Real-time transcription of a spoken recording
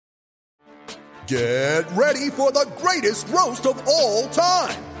Get ready for the greatest roast of all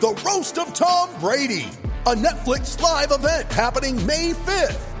time, the Roast of Tom Brady, a Netflix live event happening May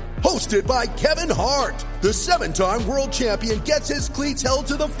 5th. Hosted by Kevin Hart, the 7-time world champion gets his cleats held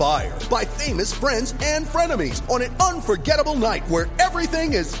to the fire by famous friends and frenemies on an unforgettable night where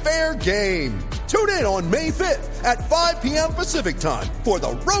everything is fair game. Tune in on May 5th at 5 p.m. Pacific time for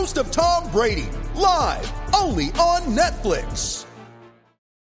the Roast of Tom Brady, live only on Netflix.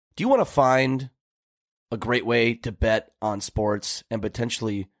 Do you want to find a great way to bet on sports and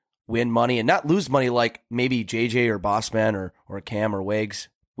potentially win money and not lose money like maybe JJ or Bossman or Cam or Wags?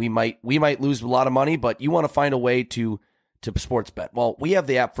 We might lose a lot of money, but you want to find a way to sports bet. Well, we have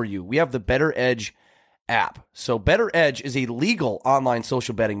the app for you. We have the Better Edge app. So Better Edge is a legal online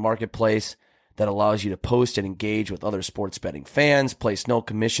social betting marketplace that allows you to post and engage with other sports betting fans, place no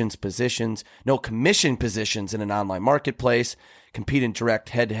commission positions in an online marketplace, compete in direct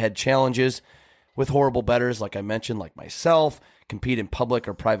head-to-head challenges with horrible bettors like I mentioned, like myself, compete in public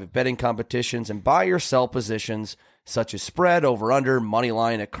or private betting competitions, and buy or sell positions such as spread, over-under, money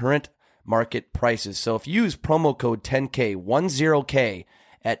line at current market prices. So if you use promo code 10K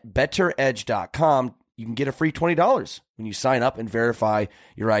at betteredge.com, you can get a free $20 when you sign up and verify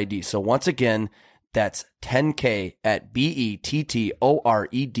your ID. So once again, that's 10K at betteredge.com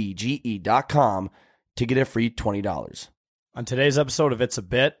to get a free $20. On today's episode of It's a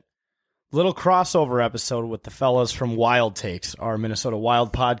Bit, little crossover episode with the fellas from Wild Takes, our Minnesota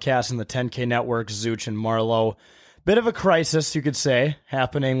Wild podcast and the 10K Network, Zooch and Marlowe. Bit of a crisis, you could say,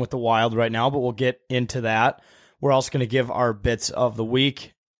 happening with the Wild right now, but we'll get into that. We're also going to give our bits of the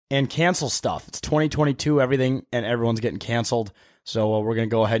week and cancel stuff. It's 2022, everything and everyone's getting canceled. So we're going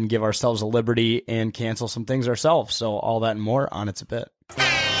to go ahead and give ourselves a liberty and cancel some things ourselves. So all that and more on It's a Bit.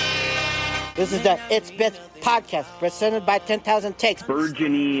 This is the It's Bits podcast presented by 10,000 Takes.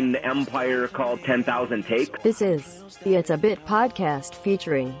 Burgeoning empire called 10,000 Takes. This is the It's a Bit podcast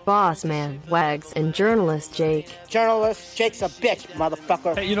featuring Boss Man, Wags, and journalist Jake. Journalist Jake's a bitch,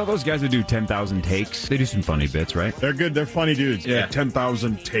 motherfucker. Hey, you know those guys that do 10,000 takes? They do some funny bits, right? They're good. They're funny dudes. Yeah.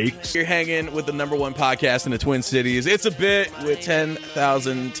 10,000 takes. You're hanging with the number one podcast in the Twin Cities. It's a Bit with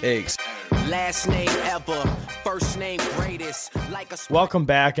 10,000 takes. Last name ever, first name greatest. Welcome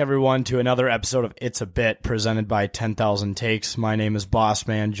back, everyone, to another episode of It's a Bit presented by 10,000 Takes. My name is Boss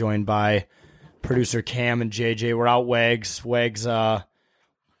Man, joined by producer Cam and JJ. We're out Wags. Wags went a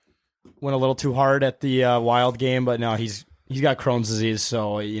little too hard at the Wild game, but no, he's got Crohn's disease,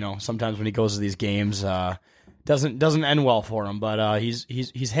 so sometimes when he goes to these games, doesn't end well for him. But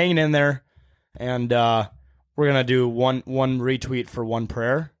he's hanging in there, and we're gonna do one retweet for one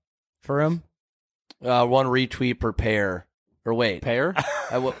prayer for him. One retweet per pair. Or wait, pair?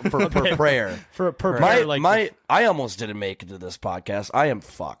 Per prayer. Per prayer. I almost didn't make it to this podcast. I am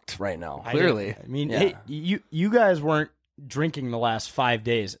fucked right now. Clearly. Hey, you guys weren't drinking the last 5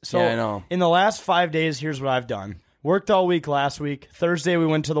 days. So yeah, I know. In the last 5 days, here's what I've done. Worked all week last week. Thursday, we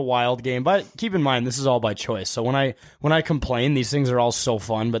went to the Wild game. But keep in mind, this is all by choice. So when I complain, these things are all so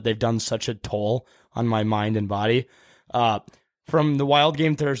fun, but they've done such a toll on my mind and body. From the Wild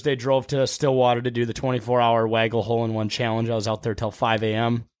game Thursday, drove to Stillwater to do the 24-hour Waggle Hole-in-One challenge. I was out there till 5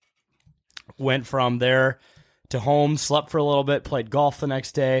 a.m. Went from there to home, slept for a little bit, played golf the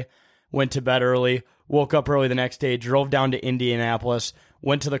next day, went to bed early, woke up early the next day, drove down to Indianapolis,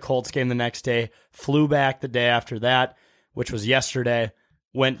 went to the Colts game the next day, flew back the day after that, which was yesterday,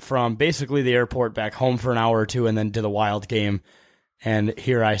 went from basically the airport back home for an hour or two, and then to the Wild game. And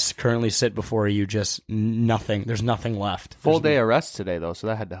here I currently sit before you, just nothing. There's nothing left. Full day of rest today, though, so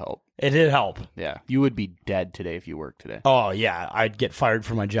that had to help. It did help. Yeah. You would be dead today if you worked today. Oh, yeah. I'd get fired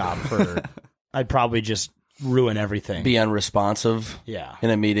from my job for... I'd probably just ruin everything. Be unresponsive. Yeah.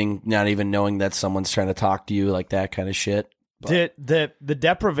 In a meeting, not even knowing that someone's trying to talk to you, like that kind of shit. The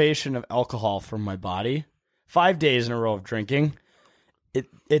deprivation of alcohol from my body, 5 days in a row of drinking,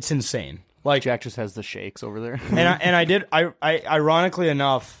 it's insane. Like Jack just has the shakes over there. I ironically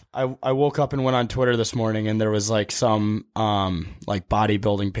enough, I woke up and went on Twitter this morning, and there was like some like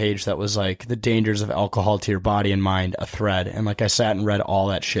bodybuilding page that was like the dangers of alcohol to your body and mind, a thread, and like I sat and read all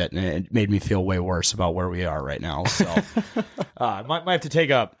that shit, and it made me feel way worse about where we are right now. So might have to take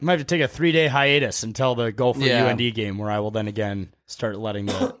a 3-day hiatus until the Gopher UND game, where I will then again start letting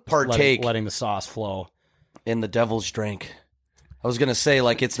the letting the sauce flow in the devil's drink. I was going to say,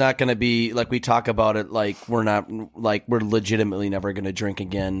 like, it's not going to be, like, we talk about it, like, we're legitimately never going to drink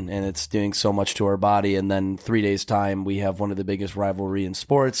again, and it's doing so much to our body, and then 3 days' time, we have one of the biggest rivalry in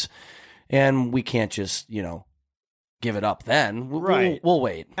sports, and we can't just, give it up then. Right. We'll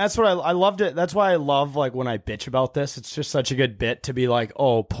wait. That's what I loved it. That's why I love like when I bitch about this. It's just such a good bit to be like,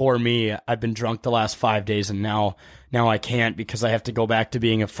 oh, poor me. I've been drunk the last 5 days and now I can't because I have to go back to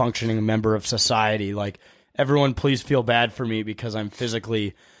being a functioning member of society. Like, everyone please feel bad for me because I'm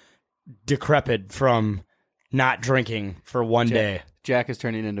physically decrepit from not drinking for one day. Jack is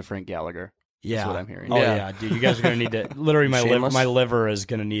turning into Frank Gallagher. Yeah. That's what I'm hearing. Oh, yeah, dude. You guys are going to need to... Literally, my liver is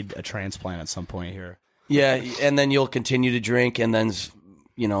going to need a transplant at some point here. Yeah, and then you'll continue to drink and then,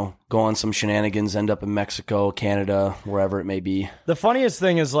 go on some shenanigans, end up in Mexico, Canada, wherever it may be. The funniest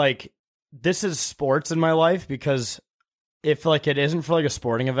thing is, like, this is sports in my life because if, like, it isn't for, like, a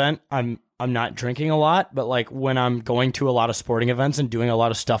sporting event, I'm not drinking a lot, but, like, when I'm going to a lot of sporting events and doing a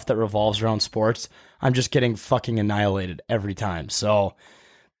lot of stuff that revolves around sports, I'm just getting fucking annihilated every time. So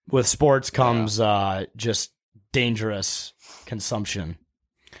with sports comes just dangerous consumption.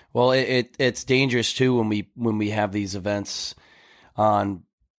 Well, it's dangerous too when we have these events on,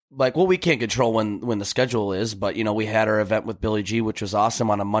 like, well, we can't control when the schedule is, but we had our event with Billy G, which was awesome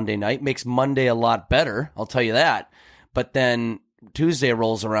on a Monday night. Makes Monday a lot better, I'll tell you that. But then Tuesday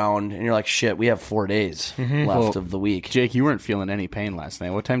rolls around and you're like, shit, we have 4 days left of the week. Jake, you weren't feeling any pain last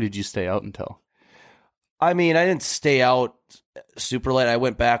night. What time did you stay out until? I mean, I didn't stay out super late. I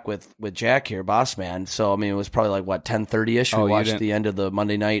went back with Jack here, boss man. So, I mean, it was probably like, what, 10:30-ish? We watched the end of the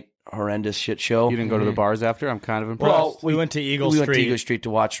Monday night horrendous shit show. You didn't go to the bars after? I'm kind of impressed. Well, we went to Eagle Street. We went to Eagle Street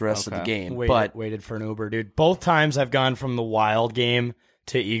to watch the rest of the game. Waited for an Uber, dude. Both times I've gone from the Wild game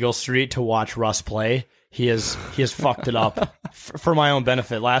to Eagle Street to watch Russ play. He has fucked it up for my own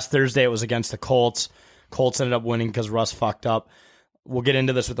benefit. Last Thursday it was against the Colts. Colts ended up winning because Russ fucked up. We'll get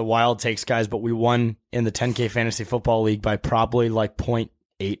into this with the Wild takes, guys, but we won in the 10K Fantasy Football League by probably like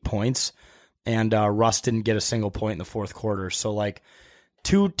 0.8 points, and Russ didn't get a single point in the fourth quarter. So like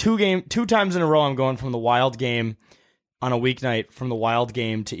two times in a row I'm going from the Wild game on a weeknight from the Wild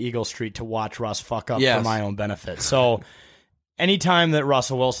game to Eagle Street to watch Russ fuck up for my own benefit. So anytime that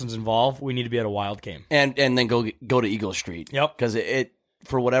Russell Wilson's involved, we need to be at a Wild game. And then go to Eagle Street. Yep. Because it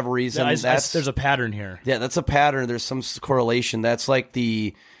for whatever reason, there's a pattern here. Yeah, that's a pattern. There's some correlation. That's like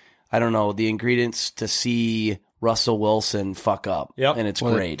the ingredients to see Russell Wilson fuck up. Yep. And it's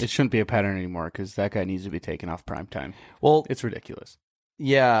great. It shouldn't be a pattern anymore because that guy needs to be taken off primetime. Well, it's ridiculous.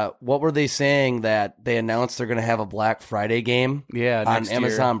 Yeah, what were they saying that they announced they're going to have a Black Friday game? Yeah, on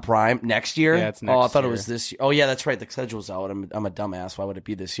Amazon Prime next year. Yeah, it's next year. I thought it was this year. Oh yeah, that's right. The schedule's out. I'm a dumbass. Why would it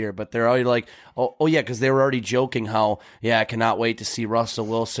be this year? But they're already like, oh yeah, because they were already joking how I cannot wait to see Russell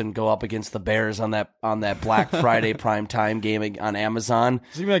Wilson go up against the Bears on that Black Friday prime time game on Amazon.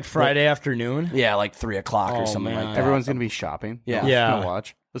 Is it gonna be like Friday afternoon? Yeah, like 3:00 or something like that. Everyone's gonna be shopping. Yeah, gonna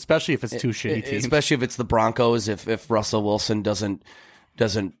watch, especially if it's two shitty teams. Especially if it's the Broncos. If Russell Wilson doesn't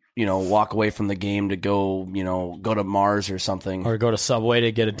walk away from the game to go to Mars or something. Or go to Subway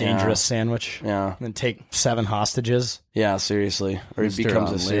to get a dangerous sandwich. Yeah. And then take 7 hostages. Yeah, seriously. Or he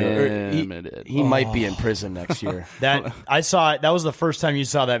becomes a serial. He might be in prison next year. That was the first time you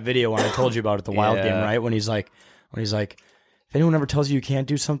saw that video when I told you about it, the Wild game, right? When he's like, if anyone ever tells you can't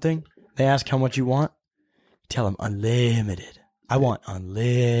do something, they ask how much you want, tell them unlimited. I want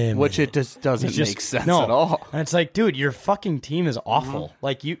unlimited. Which it just doesn't make sense at all. And it's like, dude, your fucking team is awful. Mm-hmm.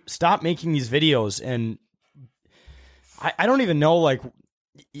 Like, you stop making these videos, and I don't even know, like,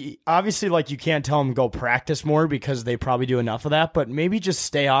 obviously, like, you can't tell them go practice more because they probably do enough of that, but maybe just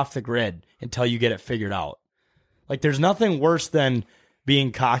stay off the grid until you get it figured out. Like, there's nothing worse than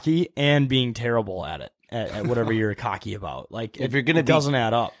being cocky and being terrible at it, at whatever you're cocky about. Like, if you're gonna it doesn't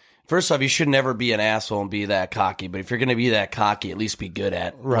add up. First off, you should never be an asshole and be that cocky. But if you're going to be that cocky, at least be good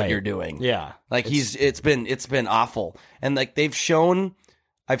at what you're doing. Yeah, like it's been awful, and like they've shown,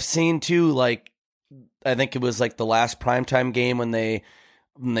 I've seen too. Like I think it was like the last primetime game when they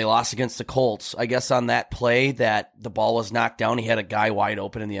lost against the Colts. I guess on that play that the ball was knocked down, he had a guy wide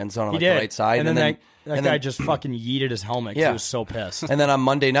open in the end zone on the right side, and then that guy just fucking yeeted his helmet. Yeah, he was so pissed. And then on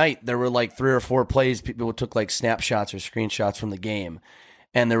Monday night, there were like 3 or 4 plays. People took like snapshots or screenshots from the game.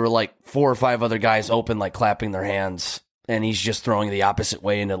 And there were like 4 or 5 other guys open, like clapping their hands, and he's just throwing the opposite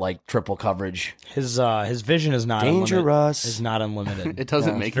way into like triple coverage. His vision is not dangerous. Is not unlimited. It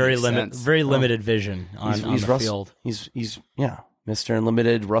doesn't make any sense. Very limited vision on the field. He's Mr.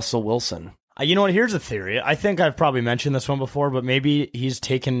 Unlimited Russell Wilson. You know what? Here's a theory. I think I've probably mentioned this one before, but maybe he's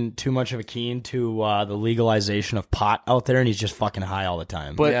taken too much of a keen to the legalization of pot out there, and he's just fucking high all the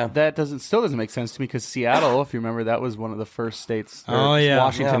time. But that still doesn't make sense to me because Seattle, if you remember, that was one of the first states. Oh yeah,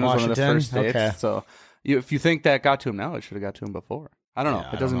 Washington was one of the first states. Okay. So if you think that got to him now, it should have got to him before. I don't know.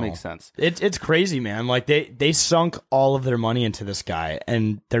 Yeah, It doesn't make sense. It's crazy, man. Like they sunk all of their money into this guy,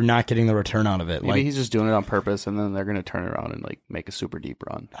 and they're not getting the return out of it. Maybe like, he's just doing it on purpose, and then they're going to turn around and like make a super deep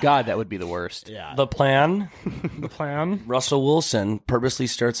run. God, that would be the worst. Yeah. The plan, The plan. Russell Wilson purposely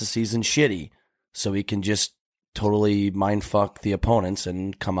starts the season shitty so he can just totally mindfuck the opponents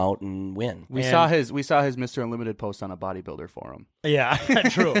and come out and win. We saw his Mr. Unlimited post on a bodybuilder forum. Yeah,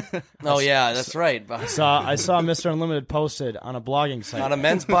 true. Oh yeah, that's right. I saw Mr. Unlimited posted on a blogging site. On a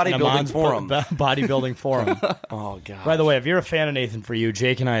men's bodybuilding forum. Bodybuilding forum. Oh god. By the way, if you're a fan of Nathan For You,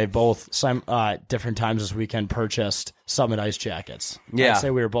 Jake and I both different times this weekend purchased Summit Ice jackets. Yeah. I'd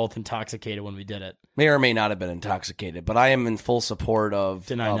say we were both intoxicated when we did it. May or may not have been intoxicated, but I am in full support of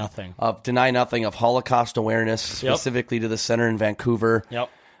Deny Nothing, of Holocaust awareness, specifically to the center in Vancouver. Yep.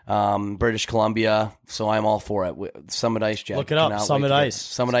 British Columbia, so I'm all for it. Summit Ice jacket. Look it up, Summit Ice.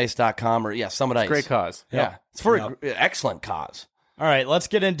 SummitIce.com or Summit Ice. Great cause. Yeah. It's for an excellent cause. All right, let's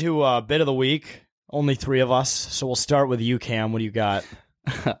get into a bit of the week. Only 3 of us, so we'll start with you, Cam. What do you got?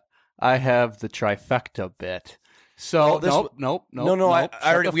 I have the trifecta bit. So nope. We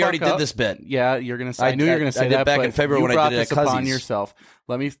already did this bit. Yeah, you're gonna say. I knew you were gonna say I did that back but in February you when I did it this at upon Cuzzies. yourself.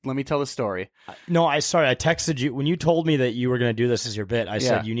 Let me tell the story. No, I texted you when you told me that you were going to do this as your bit. I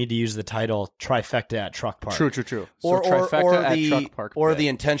said you need to use the title "Trifecta at Truck Park." True. So trifecta at Truck Park, or bit. the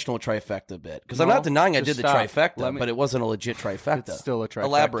intentional trifecta bit. Because I'm not denying I did the trifecta, me- but it wasn't a legit trifecta. It's still a trifecta.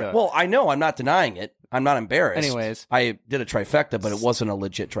 Elaborate. Well, I know I'm not denying it. I'm not embarrassed. Anyways. I did a trifecta, but it wasn't a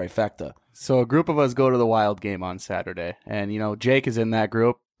legit trifecta. So a group of us go to the Wild game on Saturday, and Jake is in that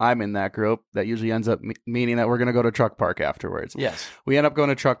group. I'm in that group. That usually ends up meaning that we're going to go to Truck Park afterwards. Yes. We end up going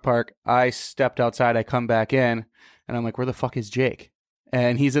to Truck Park. I stepped outside. I come back in, and I'm like, where the fuck is Jake?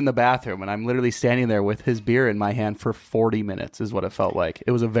 And he's in the bathroom, and I'm literally standing there with his beer in my hand for 40 minutes is what it felt like.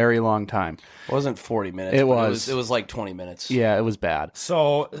 It was a very long time. It wasn't 40 minutes. It but was. It was like 20 minutes. Yeah, it was bad.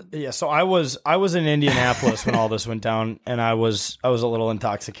 So I was in Indianapolis when all this went down, and I was a little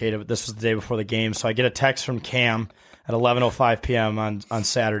intoxicated. But this was the day before the game, so I get a text from Cam at 11:05 p.m. on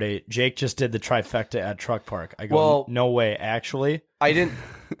Saturday. Jake just did the trifecta at Truck Park. I go, well, no way, actually. I didn't.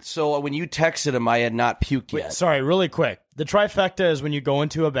 So when you texted him, I had not puked yet. Sorry, really quick. The trifecta is when you go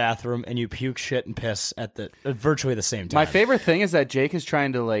into a bathroom and you puke, shit, and piss at virtually the same time. My favorite thing is that Jake is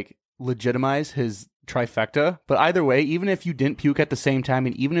trying to legitimize his trifecta, but either way, even if you didn't puke at the same time,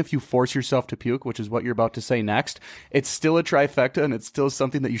 and even if you force yourself to puke, which is what you're about to say next, it's still a trifecta, and it's still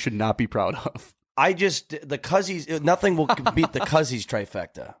something that you should not be proud of. The Cuzzies, nothing will beat the Cuzzies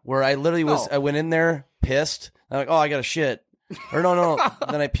trifecta, where I literally I went in there pissed. I'm like, oh, I got to shit. Or no.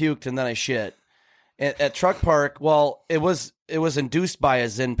 Then I puked and then I shit. At Truck Park, well, it was induced by a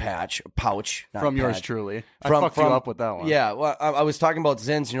Zyn pouch. From yours patch. truly. I fucked you up with that one. Yeah, well, I was talking about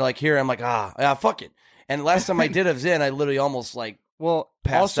Zyns, and you're like, here. I'm like, fuck it. And last time I did a Zyn, I literally almost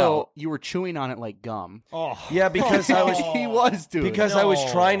passed out. You were chewing on it like gum. Oh, yeah, because he was, dude. Because I was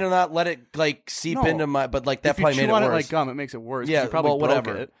trying to not let it seep into my, but that if probably made it worse. If you chew on it like gum, it makes it worse. Yeah, you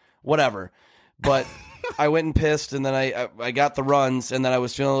probably whatever. But I went and pissed, and then I got the runs, and then I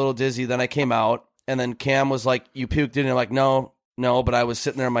was feeling a little dizzy. Then I came out, and then Cam was like, "You puked," and I'm like, "No," but I was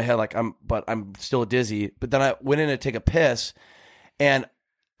sitting there in my head like, I'm still dizzy. But then I went in to take a piss, and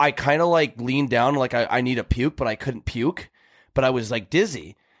I kind of leaned down like I need a puke, but I couldn't puke, but I was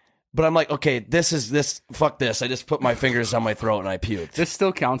dizzy. But I'm like, okay, fuck this. I just put my fingers on my throat and I puked. This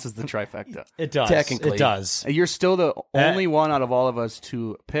still counts as the trifecta. It does. Technically. It does. You're still the only one out of all of us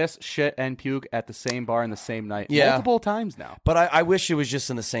to piss, shit, and puke at the same bar in the same night. Yeah. Multiple times now. But I wish it was just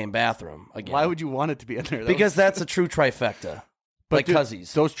in the same bathroom again. Why would you want it to be in there? Because that's a true trifecta. But dude,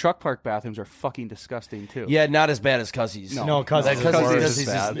 Cuzzies. Those Truck Park bathrooms are fucking disgusting too. Yeah, not as bad as Cuzzies. No,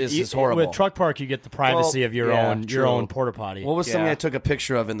 Cuzzies is horrible. With Truck Park, you get the privacy of your own porta potty. What was something I took a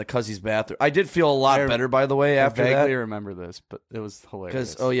picture of in the Cuzzies bathroom? I did feel a lot better, by the way, after that. I vaguely remember this, but it was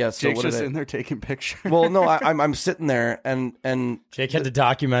hilarious. So Jake's just in there taking pictures. Well, no, I'm sitting there and Jake had to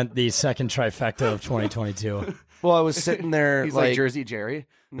document the second trifecta of 2022. Well, I was sitting there. He's like Jersey Jerry.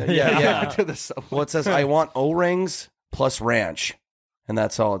 Yeah. To the subway. Well, it says I want O-rings plus ranch. And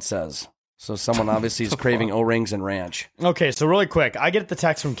that's all it says. So someone obviously is craving O-rings and ranch. Okay, so really quick, I get the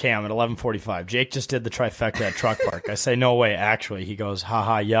text from Cam at 11:45. Jake just did the trifecta at Truck Park. I say, no way, actually. He goes,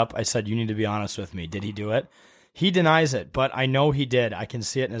 haha, yup. I said, you need to be honest with me. Did he do it? He denies it, but I know he did. I can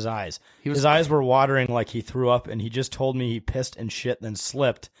see it in his eyes. His eyes were watering like he threw up, and he just told me he pissed and shit, then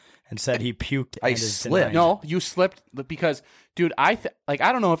slipped and said he puked. I slipped. No, you slipped because, dude, I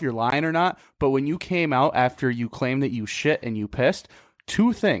don't know if you're lying or not, but when you came out after you claimed that you shit and you pissed,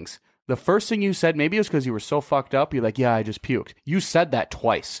 two things. The first thing you said, maybe it was because you were so fucked up, you're like, yeah, I just puked. You said that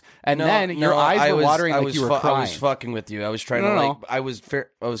twice. And then your eyes were watering like you were crying. I was fucking with you. I was trying to I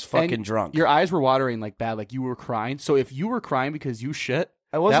was fucking drunk. Your eyes were watering like bad, like you were crying. So if you were crying because you shit,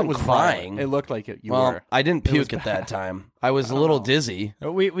 I wasn't that was crying. It looked like it. You well, were. I didn't puke at that time. I was a little dizzy.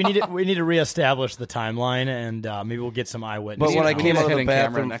 We need to reestablish the timeline, and maybe we'll get some eyewitness. But when I came out of the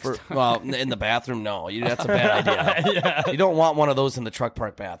bathroom, in the bathroom, no, that's a bad idea. Yeah. You don't want one of those in the truck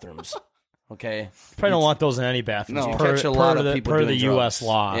park bathrooms. Okay, probably don't want those in any bathrooms. No, catch a lot of people per doing the drugs. U.S.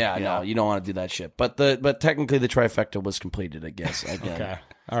 law. Yeah, no, you don't want to do that shit. But technically, the trifecta was completed. I guess. Again. Okay,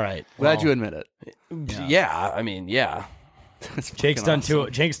 all right. Glad you admit it. Yeah, I mean, yeah. Jake's done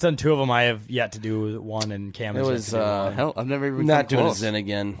two. Jake's done two of them. I have yet to do one, and Cam has It was hell. I've never even not doing close. Zen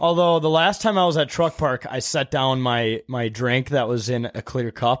again. Although the last time I was at Truck Park, I set down my drink that was in a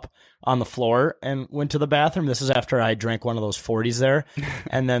clear cup on the floor and went to the bathroom. This is after I drank one of those 40s there,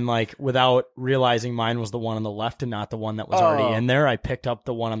 and then without realizing mine was the one on the left and not the one that was already in there, I picked up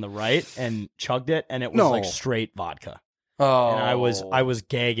the one on the right and chugged it, and it was like straight vodka. Oh, and I was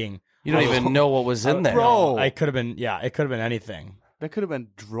gagging. You don't even know what was in there. Bro, it could have been anything. That could have been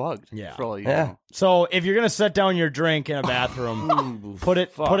drugged. Yeah. For all you know. So if you're gonna set down your drink in a bathroom, put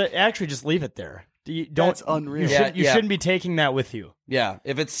it. Actually, just leave it there. That's unreal. You shouldn't be taking that with you. Yeah,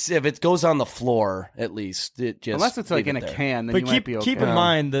 if it goes on the floor, at least it just unless it's like in a can, then you might be okay. Keep in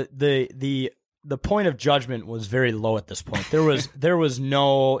mind that the point of judgment was very low at this point. There was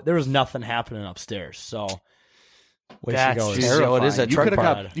nothing happening upstairs. So. That's terrifying. It is a truck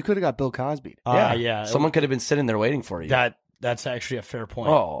park. You could have got Bill Cosby. Yeah. Someone could have been sitting there waiting for you. That's actually a fair point.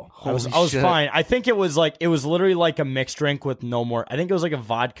 Oh, I was fine. I think it was literally like a mixed drink with no more. I think it was like a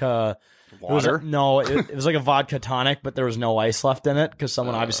vodka water. It was like a vodka tonic, but there was no ice left in it because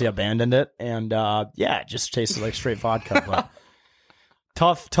someone obviously abandoned it, and it just tasted like straight vodka. But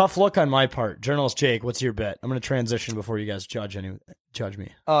tough look on my part. Journalist Jake, what's your bet? I'm going to transition before you guys judge me.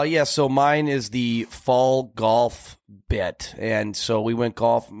 So mine is the fall golf bit. And so we went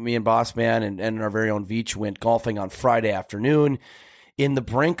golf, me and Boss Man and our very own Veach went golfing on Friday afternoon in the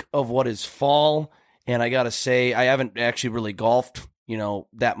brink of what is fall. And I got to say, I haven't actually really golfed,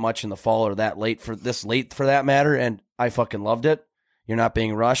 that much in the fall or that late for that matter. And I fucking loved it. You're not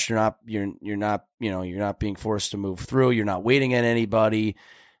being rushed. You're not being forced to move through. You're not waiting on anybody.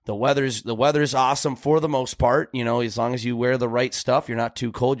 The weather's awesome for the most part, as long as you wear the right stuff. You're not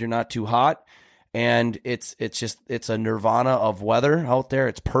too cold, you're not too hot. And it's a nirvana of weather out there.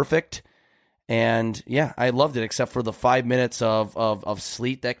 It's perfect. And yeah, I loved it except for the 5 minutes of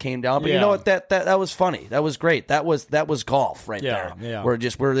sleet that came down. But you know what? That was funny. That was great. That was golf right there. Yeah. We're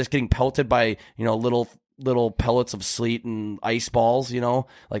just getting pelted by, little pellets of sleet and ice balls,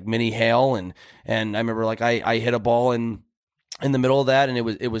 like mini hail. And I remember I hit a ball in the middle of that, and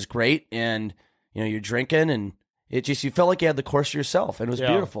it was great. And you're drinking, and you felt like you had the course to yourself, and it was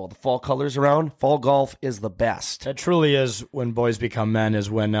beautiful. The fall colors around. Fall golf is the best. That truly is when boys become men. Is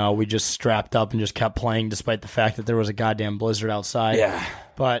when we just strapped up and just kept playing, despite the fact that there was a goddamn blizzard outside. Yeah,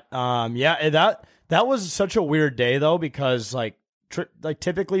 but that was such a weird day though, because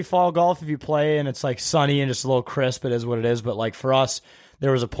typically fall golf, if you play and it's sunny and just a little crisp, it is what it is. But for us,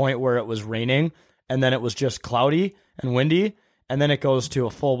 there was a point where it was raining, and then it was just cloudy and windy. And then it goes to a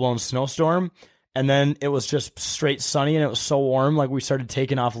full-blown snowstorm, and then it was just straight sunny, and it was so warm, we started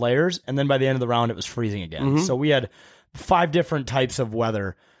taking off layers, and then by the end of the round, it was freezing again. Mm-hmm. So we had 5 different types of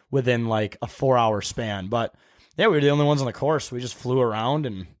weather within, a 4-hour span. But, yeah, we were the only ones on the course. We just flew around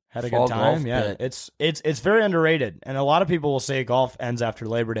and had a good time. Yeah, it's very underrated, and a lot of people will say golf ends after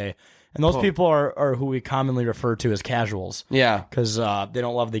Labor Day, and those people are who we commonly refer to as casuals. Yeah. Because they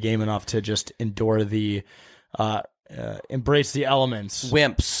don't love the game enough to just endure the... embrace the elements,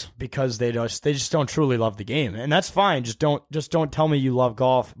 wimps, because they just don't truly love the game, and that's fine. Just don't tell me you love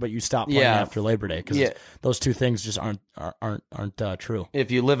golf but you stop playing after Labor Day, because those two things just aren't true.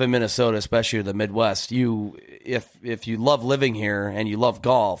 If you live in Minnesota, especially the Midwest, if you love living here and you love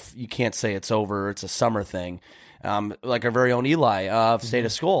golf, you can't say it's over. It's a summer thing. Like our very own Eli of State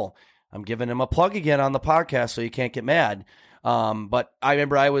of School. I'm giving him a plug again on the podcast, so you can't get mad. But I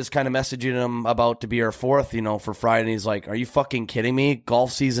remember I was kind of messaging him about to be our 4th, for Friday. And he's like, "Are you fucking kidding me?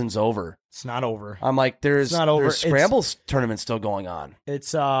 Golf season's over." It's not over. I'm like, there's scrambles tournament still going on.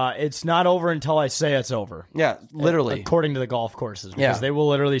 It's not over until I say it's over. Yeah, literally. According to the golf courses, because they will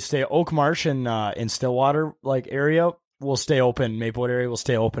literally stay. Oak Marsh in Stillwater area will stay open. Maplewood area will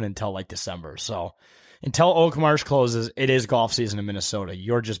stay open until December. So until Oak Marsh closes, it is golf season in Minnesota.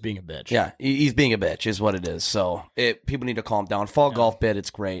 You're just being a bitch. Yeah, he's being a bitch is what it is. So people need to calm down. Fall golf bit,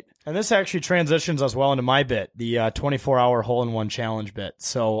 it's great. And this actually transitions us well into my bit, the 24-hour hole-in-one challenge bit.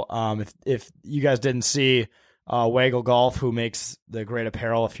 So if you guys didn't see Waggle Golf, who makes the great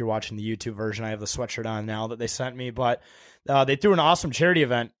apparel, if you're watching the YouTube version, I have the sweatshirt on now that they sent me. But they threw an awesome charity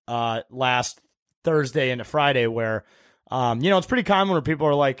event last Thursday into Friday where, it's pretty common where people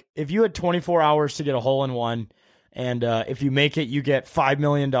are like, if you had 24 hours to get a hole-in-one, and if you make it, you get $5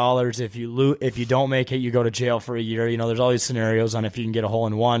 million. If you don't make it, you go to jail for a year. There's all these scenarios on if you can get a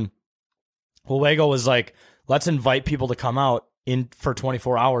hole-in-one. Well, Waggle was like, let's invite people to come out in for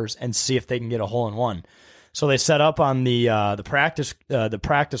 24 hours and see if they can get a hole-in-one. So they set up on the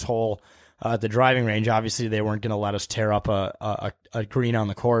practice hole at the driving range. Obviously, they weren't going to let us tear up a green on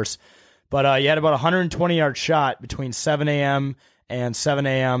the course. But you had about a 120-yard shot between 7 a.m. and 7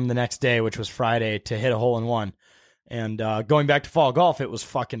 a.m. the next day, which was Friday, to hit a hole-in-one. And going back to fall golf, it was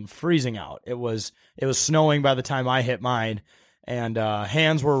fucking freezing out. It was snowing by the time I hit mine, and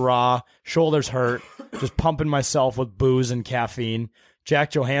hands were raw, shoulders hurt, just pumping myself with booze and caffeine.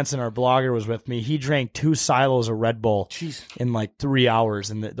 Jack Johansson, our blogger, was with me. He drank 2 silos of Red Bull in like 3 hours,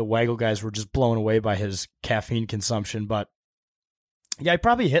 and the Waggle guys were just blown away by his caffeine consumption. But yeah, I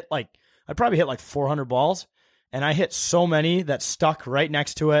probably hit like 400 balls, and I hit so many that stuck right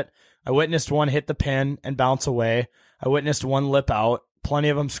next to it. I witnessed one hit the pin and bounce away. I witnessed one lip out. Plenty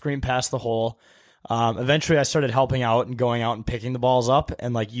of them scream past the hole. Eventually, I started helping out and going out and picking the balls up,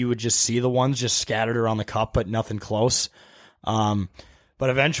 and like you would just see the ones just scattered around the cup, but nothing close. But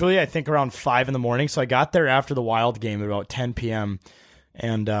eventually, I think around 5 in the morning, so I got there after the Wild game at about 10 p.m.,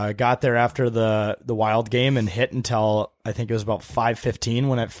 and got there after the Wild game and hit until I think it was about 5:15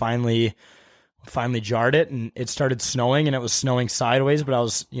 when it finally jarred it, and it started snowing, and it was snowing sideways, but I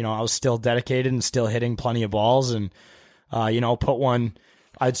was still dedicated and still hitting plenty of balls, and put one,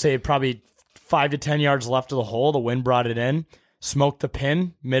 I'd say probably 5 to 10 yards left of the hole. The wind brought it in, smoked the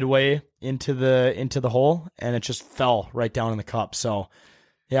pin midway into the hole, and it just fell right down in the cup. So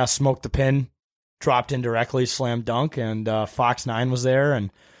yeah, smoked the pin, dropped in directly, slam dunk, and Fox 9 was there,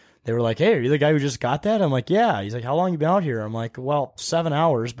 and they were like, "Hey, are you the guy who just got that?" I'm like, "Yeah." He's like, "How long you been out here?" I'm like, "Well, 7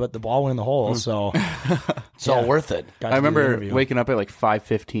 hours, but the ball went in the hole, so it's all worth it." I remember waking up at like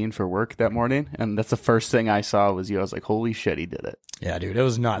 5:15 for work that morning, and that's the first thing I saw was you. I was like, "Holy shit, he did it!" Yeah, dude, it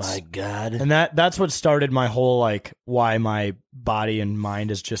was nuts. My God. And that's what started my whole like why my body and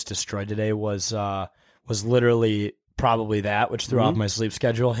mind is just destroyed today was literally probably that, which threw off my sleep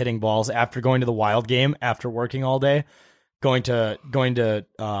schedule, hitting balls after going to the Wild game, after working all day. Going to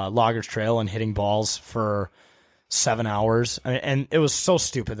Loggers Trail and hitting balls for 7 hours. And it was so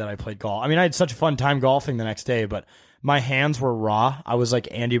stupid that I played golf. I mean, I had such a fun time golfing the next day, but my hands were raw. I was like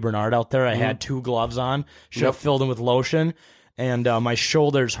Andy Bernard out there. I had 2 gloves on, should have filled them with lotion, and my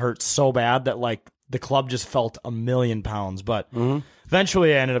shoulders hurt so bad that like the club just felt 1,000,000 pounds. But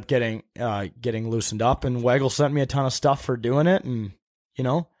eventually I ended up getting loosened up, and Waggle sent me a ton of stuff for doing it, and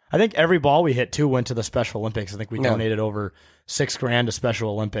I think every ball we hit, too, went to the Special Olympics. I think we donated over $6,000 to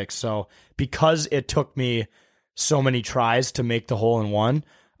Special Olympics. So because it took me so many tries to make the hole-in-one,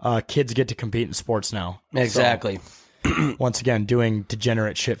 kids get to compete in sports now. Exactly. So, once again, doing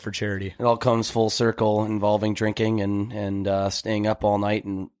degenerate shit for charity. It all comes full circle, involving drinking and staying up all night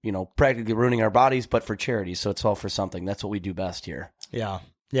and, practically ruining our bodies, but for charity. So it's all for something. That's what we do best here. Yeah.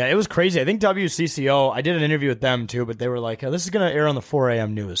 Yeah, it was crazy. I think WCCO, I did an interview with them too, but they were like, "Oh, this is going to air on the 4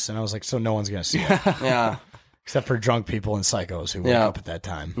 a.m. news." And I was like, so no one's going to see it. Yeah. Except for drunk people and psychos who wake up at that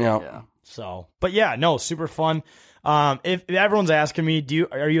time. Yeah. So, but yeah, no, super fun. If everyone's asking me,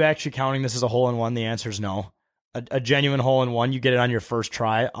 are you actually counting this as a hole-in-one? The answer is no. A genuine hole-in-one, you get it on your first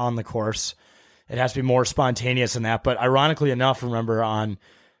try on the course. It has to be more spontaneous than that. But ironically enough, remember on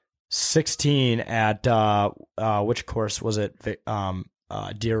 16 at, which course was it?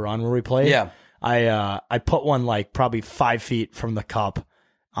 Deer Run where we played. Yeah. I put one like probably 5 feet from the cup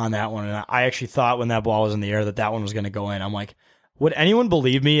on that one. And I actually thought when that ball was in the air that one was going to go in. I'm like, would anyone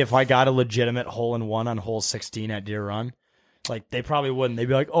believe me if I got a legitimate hole-in-one on hole 16 at Deer Run? Like, they probably wouldn't. They'd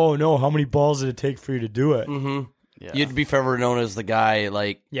be like, "Oh no, how many balls did it take for you to do it?" Mm-hmm. Yeah. You'd be forever known as the guy,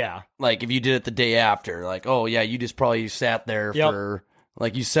 like if you did it the day after, like, "Oh yeah, you just probably sat there for."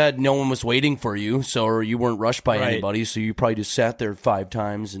 Like you said, no one was waiting for you, or you weren't rushed by anybody, so you probably just sat there 5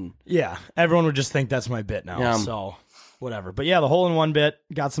 times. And yeah, everyone would just think that's my bit now, so whatever. But yeah, the hole-in-one bit,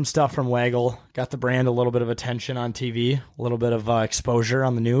 got some stuff from Waggle, got the brand a little bit of attention on TV, a little bit of exposure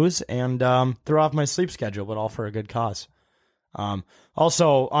on the news, and threw off my sleep schedule, but all for a good cause.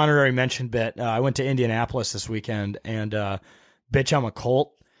 Also, honorary mention bit, I went to Indianapolis this weekend, and bitch, I'm a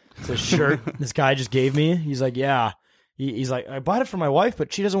Colt. It's a shirt this guy just gave me. He's like, yeah. He's like, I bought it for my wife,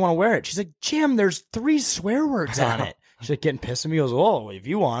 but she doesn't want to wear it. She's like, Jim, there's 3 swear words on it. She's like getting pissed at me. He goes, oh, if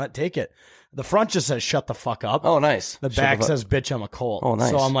you want it, take it. The front just says, shut the fuck up. Oh, nice. The back says, bitch, I'm a Colt. Oh,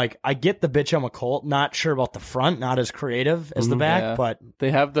 nice. So I'm like, I get the bitch, I'm a Colt. Not sure about the front. Not as creative as the back, but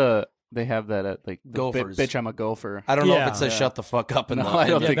They have that at like the Gophers. Bitch, I'm a gopher. I don't know if it says shut the fuck up in the I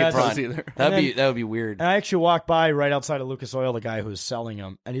don't think it front does either. That would be weird. And I actually walked by right outside of Lucas Oil, the guy who's selling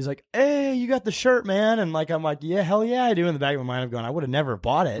them, and he's like, hey, you got the shirt, man. And like, I'm like, yeah, hell yeah, I do. In the back of my mind, I'm going, I would have never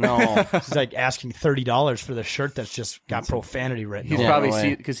bought it. No. He's like asking $30 for the shirt that's just got profanity written. He's on it.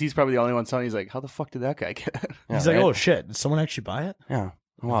 probably because he's probably the only one selling. He's like, how the fuck did that guy get it? He's like, oh shit, did someone actually buy it? Yeah.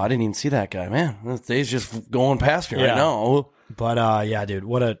 Wow, I didn't even see that guy, man. This day's just going past me Yeah. right now. But yeah, dude,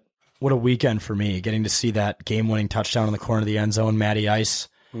 what a weekend for me, getting to see that game-winning touchdown in the corner of the end zone, Matty Ice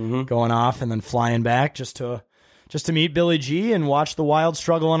going off, and then flying back just to meet Billy G and watch the Wild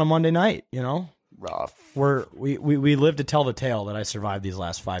struggle on a Monday night. You know, rough. We live to tell the tale that I survived these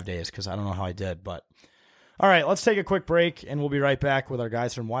last 5 days because I don't know how I did. But all right, let's take a quick break, and we'll be right back with our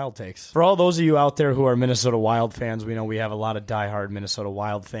guys from Wild Takes. For all those of you out there who are Minnesota Wild fans, we know we have a lot of diehard Minnesota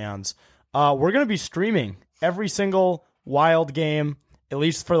Wild fans. We're going to be streaming every single Wild game, at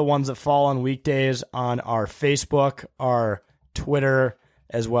least for the ones that fall on weekdays, on our Facebook, our Twitter,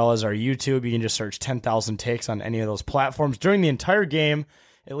 as well as our YouTube. You can just search 10,000 Takes on any of those platforms. During the entire game,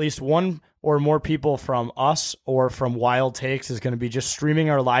 at least one or more people from us or from Wild Takes is going to be just streaming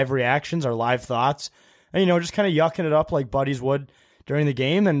our live reactions, our live thoughts, and, just kind of yucking it up like buddies would during the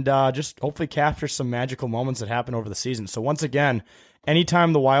game, and just hopefully capture some magical moments that happen over the season. So once again,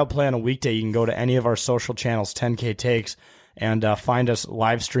 anytime the Wild play on a weekday, you can go to any of our social channels, 10K Takes, and find us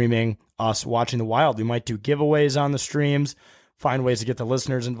live streaming us watching the Wild. We might do giveaways on the streams, find ways to get the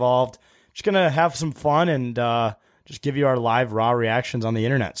listeners involved. Just going to have some fun and just give you our live raw reactions on the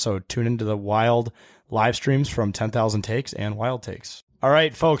internet. So tune into the Wild live streams from 10,000 Takes and Wild Takes. All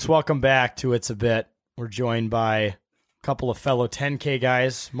right, folks, welcome back to It's a Bit. We're joined by a couple of fellow 10K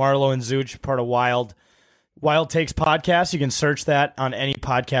guys, Marlo and Zuch, part of Wild Takes podcast. You can search that on any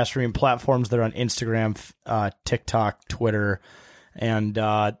podcast streaming platforms. They're on Instagram, TikTok, Twitter, and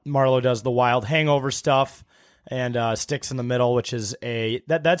Marlo does the Wild Hangover stuff and Sticks in the Middle, which is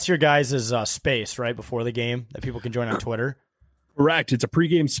that's your guys' space right before the game that people can join on Twitter. Correct. It's a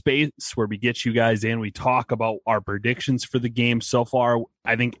pregame space where we get you guys in. We talk about our predictions for the game. So far,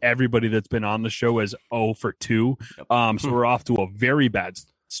 I think everybody that's been on the show is 0 for 2. So we're off to a very bad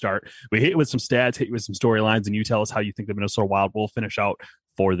start. We hit you with some stats, hit you with some storylines, and you tell us how you think the Minnesota Wild will finish out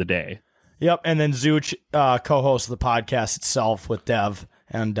for the day. Yep, and then Zuch co-hosts the podcast itself with Dev,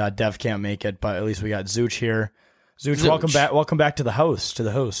 and Dev can't make it, but at least we got Zuch here. Zuch, welcome back to the host.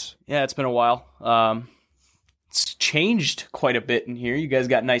 Yeah, it's been a while. It's changed quite a bit in here. You guys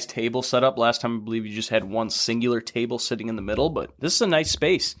got a nice table set up. Last time I believe you just had one singular table sitting in the middle, but this is a nice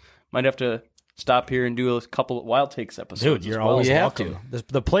space. Might have to stop here and do a couple of Wild Takes episodes. Dude, you're always welcome.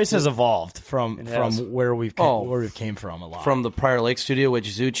 The place has evolved from where we've came from a lot. From the Prior Lake studio, which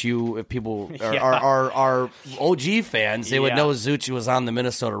Zuch, if people are OG fans, they would know Zuch was on the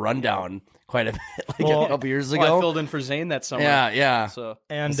Minnesota Rundown quite a bit, a couple years ago. I filled in for Zane that summer. Yeah. So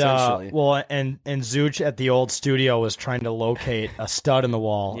and and Zuch at the old studio was trying to locate a stud in the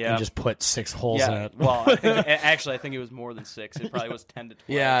wall and just put 6 holes in it. Well, I think it was more than 6. It probably was 10 to 12.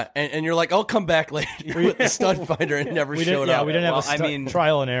 Yeah, and you're like, I'll come back later with the stud finder, and never showed up. Yeah, we didn't have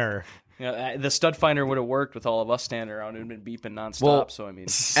trial and error. The stud finder would have worked with all of us standing around and been beeping nonstop. Well,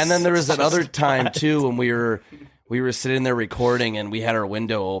 and then there was that other time too when we were sitting there recording and we had our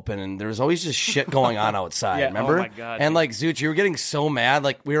window open and there was always just shit going on outside. Remember? Oh my God, and like Zuch, you were getting so mad,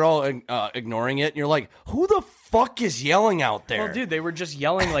 like we were all ignoring it. And you're like, who the fuck is yelling out there? Well, dude, they were just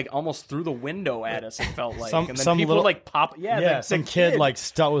yelling like almost through the window at us. It felt like, and then people little, like pop. Some kid like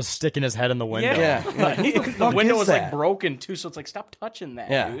was sticking his head in the window. Yeah. The window was like broken too, so it's like stop touching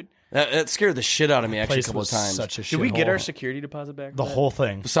that, dude. That scared the shit out of me actually a couple of times. Did we get our security deposit back? The whole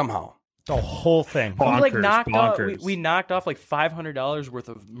thing somehow. The whole thing. We knocked off like $500 worth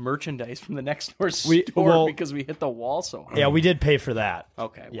of merchandise from the next door store because we hit the wall so hard. Yeah, we did pay for that.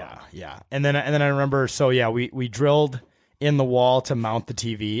 Okay. Yeah. And then I remember. So yeah, we drilled in the wall to mount the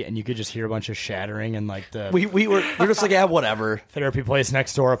TV, and you could just hear a bunch of shattering and like the we're just like whatever. Therapy place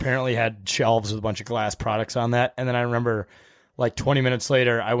next door apparently had shelves with a bunch of glass products on that, and then I remember. Like 20 minutes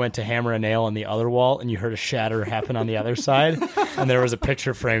later, I went to hammer a nail on the other wall, and you heard a shatter happen on the other side, and there was a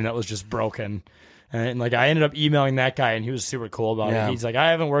picture frame that was just broken. And like I ended up emailing that guy, and he was super cool about Yeah. it. He's like,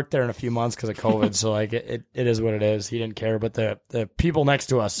 I haven't worked there in a few months because of COVID, so like it is what it is. He didn't care, but the people next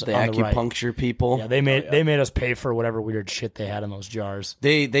to us, The on the right, acupuncture people. yeah, they made us pay for whatever weird shit they had in those jars.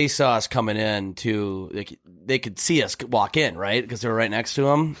 They saw us coming in too. They could see us walk in, right? Because they were right next to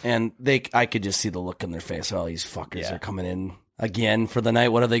them, and I could just see the look in their face. Oh, these fuckers are coming in again for the night.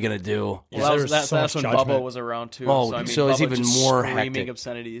 What are they gonna do? Well, There's that's so much when judgment. Bubba was around too. Oh, so, I mean, so it's Bubba even just more screaming hectic.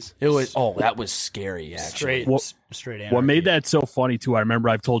 obscenities. It was that was scary. Actually, Straight What made that so funny too, I remember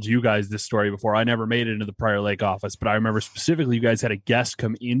I've told you guys this story before. I never made it into the Prior Lake office, but I remember specifically you guys had a guest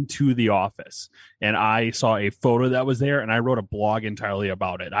come into the office, and I saw a photo that was there, and I wrote a blog entirely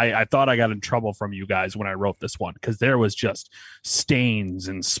about it. I thought I got in trouble from you guys when I wrote this one because there was just stains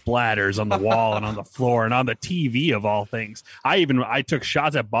and splatters on the wall and on the floor and on the TV of all things. I took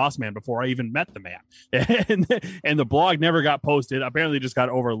shots at Boss Man before I even met the man, and the blog never got posted. Apparently, just got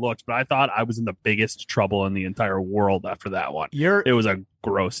overlooked. But I thought I was in the biggest trouble in the entire world after that one. It was a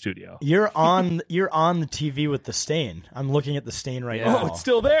gross studio. You're on the TV with the stain. I'm looking at the stain right now. Oh, it's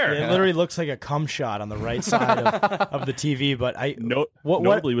still there. It literally looks like a cum shot on the right side of the TV. But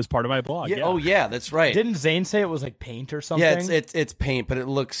notably was part of my blog. Yeah. Oh yeah, that's right. Didn't Zane say it was like paint or something? Yeah, it's paint, but it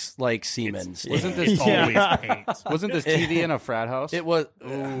looks like semen. Wasn't this always paint? Wasn't this TV in a frat house? It was.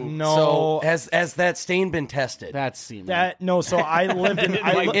 No. So has that stain been tested? That's semen. So I lived in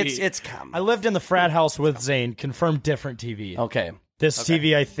it's cum. I lived in the frat house with Zane. Confirmed different TV. Okay. This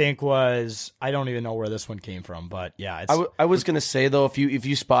TV, I think, was I don't even know where this one came from, but yeah, it's, I was gonna say though, if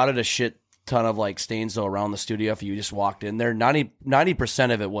you spotted a shit ton of like stains though around the studio, if you just walked in there,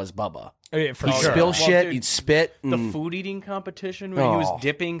 90% of it was Bubba. for He'd sure. spill Well, shit, dude, he'd spit. The And, food eating competition where he was Oh.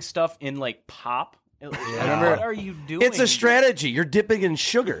 dipping stuff in like pop. I remember- What are you doing? it's a strategy. You're dipping in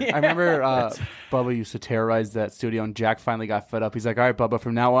sugar. I remember Bubba used to terrorize that studio, and Jack finally got fed up. He's like, all right, Bubba,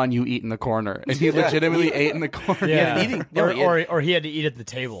 from now on, you eat in the corner. And he legitimately ate in the corner. Yeah, eating- or he had to eat at the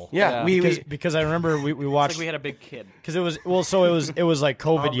table. Yeah, because I remember we watched. It's like we had a big kid. Because it was it was like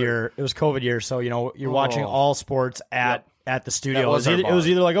COVID year. It was COVID year, so you're watching all sports at the studio. That was it our was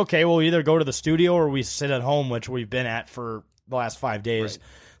bar. either like, okay, we'll either go to the studio or we sit at home, which we've been at for the last 5 days. Right.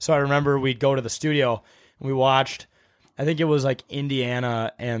 So I remember we'd go to the studio and we watched. I think it was like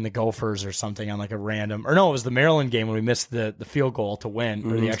Indiana and the Gophers or something on like a random, or no, it was the Maryland game when we missed the field goal to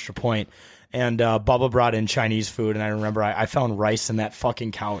win or the extra point. And Bubba brought in Chinese food, and I remember I found rice in that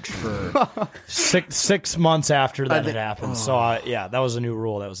fucking couch for six months after that had happened. So yeah, that was a new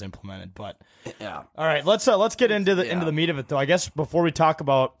rule that was implemented. But Yeah. all right, let's get into the meat of it though. I guess before we talk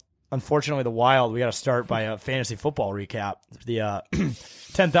about, unfortunately, the Wild, we got to start by a fantasy football recap. The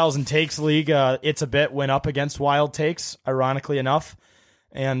 10,000 Takes League, It's a Bit went up against Wild Takes, ironically enough.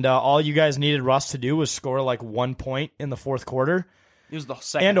 And all you guys needed Russ to do was score like 1 point in the fourth quarter. It was the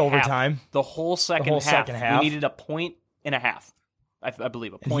second And half. overtime. The whole second half. We needed a point and a half. I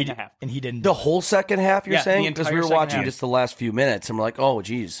believe a point and a half. And he didn't. The whole second half, you're Yeah, saying? the Because we entire were second watching half. just the last few minutes, and we're like, oh,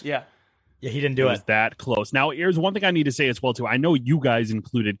 geez. Yeah. Yeah, he didn't do was that close. Now, here's one thing I need to say as well, too. I know you guys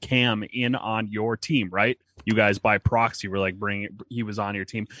included Cam in on your team, right? You guys by proxy were like he was on your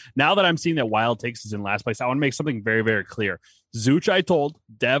team. Now that I'm seeing that Wild Takes is in last place, I want to make something very, very clear. Zooch, I told.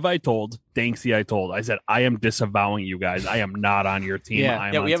 Dev, I told. Danksy, I told. I said, I am disavowing you guys. I am not on your team.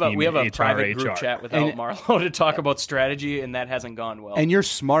 I'm on we have a team private group HRHR. chat without Marlo to talk about strategy, and that hasn't gone well. And you're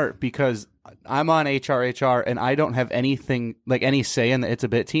smart because I'm on HRHR and I don't have anything like any say in the It's a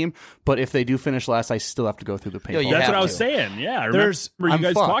Bit team. But if they do finish last, I still have to go through the paper. That's what I was saying. Yeah, I remember you I'm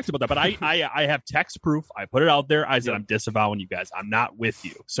guys fucked. talked about that. But I have text proof. I put it out there. I said I'm disavowing you guys. I'm not with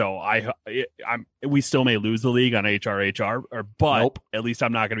you. So we still may lose the league on HRHR, but at least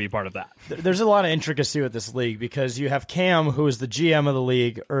I'm not going to be part of that. There's a lot of intricacy with this league because you have Cam, who is the GM of the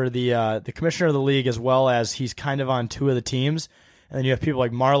league or the commissioner of the league, as well as he's kind of on two of the teams. And then you have people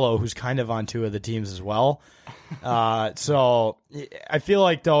like Marlo, who's kind of on two of the teams as well. So I feel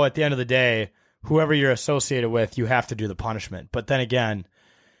like, though, at the end of the day, whoever you're associated with, you have to do the punishment. But then again,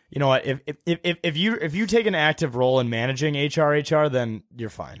 you know what? If you take an active role in managing HRHR, then you're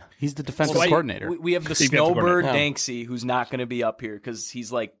fine. He's the defensive coordinator. We have the snowbird Danksy, who's not going to be up here because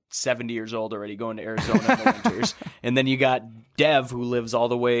he's like 70 years old already, going to Arizona in the winters. And then you got Dev, who lives all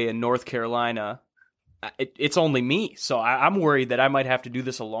the way in North Carolina. It's only me, so I'm worried that I might have to do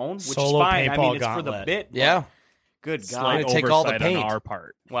this alone, which Solo is fine. I mean, it's paintball for the gauntlet. bit. Yeah. Good Slight God. take all the oversight paint. on our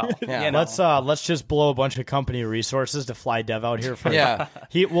part. Well, Yeah. Let's just blow a bunch of company resources to fly Dev out here for. Yeah.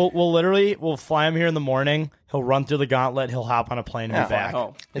 We'll fly him here in the morning. He'll run through the gauntlet. He'll hop on a plane and be back.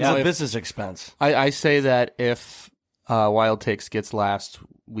 Oh, It's a business expense. I say that if Wild Takes gets last,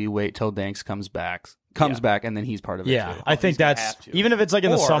 we wait till Danks comes back, and then he's part of it. Yeah, too. I think gonna that's have to. even if it's like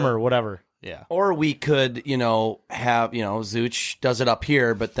in the Or- summer, whatever. Yeah. Or we could, have, Zuch does it up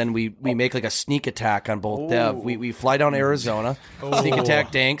here, but then we make like a sneak attack on both Dev. We fly down Arizona, sneak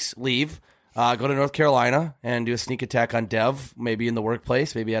attack Danks, leave, go to North Carolina and do a sneak attack on Dev, maybe in the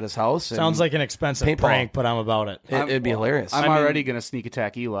workplace, maybe at his house. Sounds like an expensive prank, but I'm about it. It'd be hilarious. I'm already going to sneak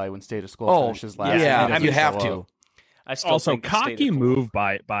attack Eli when State of Skull finishes last. Yeah, you have to. I still Also, think cocky move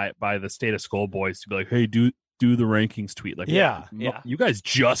by the State of Skull boys to be like, hey, do the rankings tweet. Like, you guys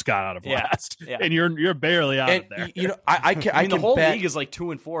just got out of last, and you're barely out of there. I mean, the can whole bet, league is like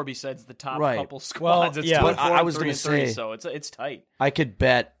 2-4 besides the top Right. couple squads. Well, It's yeah. 2-4 But I was going gonna to say, say- so it's tight. I could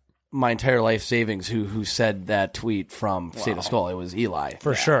bet my entire life savings who said that tweet from State of Skull. It was Eli.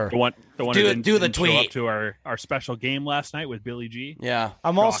 For sure. The one Do who the didn't show up tweet. to our special game last night with Billy G. Yeah.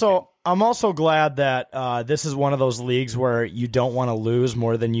 I'm also glad that this is one of those leagues where you don't want to lose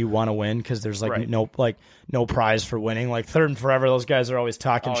more than you want to win because there's no prize for winning. Like Third and Forever, those guys are always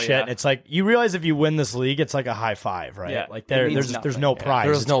talking shit. yeah. And it's like you realize if you win this league, it's like a high five, right? Yeah, like it means there's nothing. no Yeah. prize.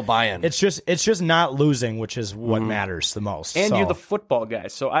 There's no buy-in. It's just not losing, which is what matters the most. And So, you're the football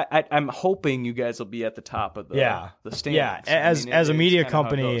guys, so I'm hoping you guys will be at the top of the standings. Yeah, I mean, as a it's media kinda how it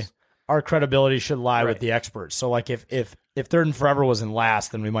company, goes. our credibility should lie with Right. the experts. So like if Third and Forever was in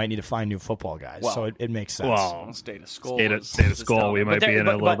last, then we might need to find new football guys. Well, so it makes sense. Well, State of Skull. State of is Skull, down. we But might be they're- in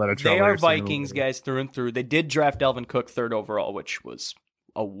a little bit of trouble. They are here soon. Vikings guys through and through. They did draft Delvin Cook 3rd overall, which was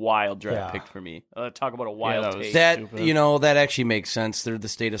a wild draft pick for me. Talk about a wild take. That actually makes sense. They're the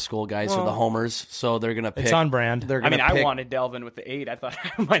State of School guys are the homers, so they're gonna pick. It's on brand. They're I gonna mean, I pick, wanted Delvin with the 8. I thought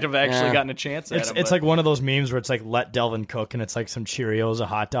I might have actually gotten a chance at him. It's but- like one of those memes where it's like let Delvin cook, and it's like some Cheerios, a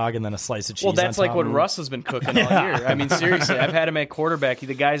hot dog, and then a slice of cheese. Well, that's on like top. what Russ has been cooking all year. I mean, seriously, I've had him at quarterback.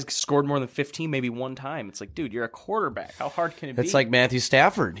 The guy's scored more than 15 maybe one time. It's like, dude, you're a quarterback. How hard can it be? It's like Matthew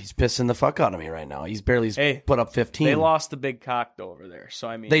Stafford. He's pissing the fuck out of me right now. He's barely put up 15. They lost the big cock over there. So,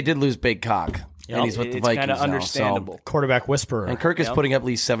 I mean, They did lose Big Cock, and he's with the it's Vikings kinda now. understandable. quarterback whisperer. And Kirk is putting up at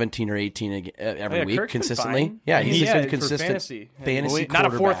least 17 or 18 every Yeah, week Kirk's been consistently. fine. Yeah, he's Yeah, been for consistent fantasy. fantasy Not a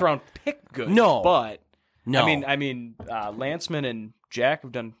quarterback. 4th round pick good. No. But No. I mean, Lanceman and Jack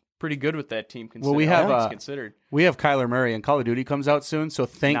have done pretty good with that team. Well, we have all things considered. we have Kyler Murray, and Call of Duty comes out soon. So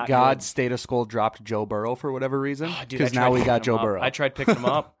thank Not God good. State of Skull dropped Joe Burrow for whatever reason, Dude, I because tried now we picking got him Joe up. Burrow. I tried picking him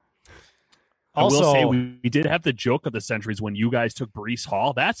up. I will Also- say we did have the joke of the centuries when you guys took Brees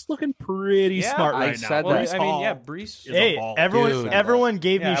Hall. That's looking pretty Yeah, smart I right now. said Well, that. I mean, Hall yeah, Brees. is a Hey, baller. everyone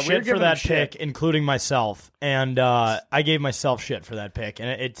gave Yeah, me we were shit for giving that him shit. pick, including myself, and I gave myself shit for that pick, and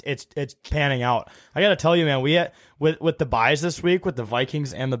it's panning out. I got to tell you, man, we had with the buys this week, with the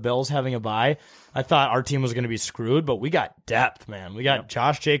Vikings and the Bills having a bye, I thought our team was going to be screwed, but we got depth, man. We got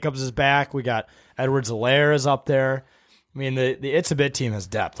Josh Jacobs is back, we got Edwards-Helaire is up there. I mean, the It's a Bit team has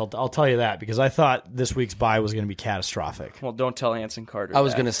depth. I'll tell you that because I thought this week's bye was going to be catastrophic. Well, don't tell Anson Carter. I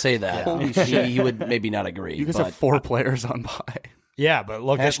was that. going to say that. Holy He would maybe not agree. You guys but have 4 players on bye. Yeah, but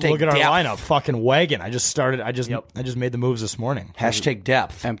look at Hashtag our depth. lineup, fucking wagon. I just made the moves this morning. hashtag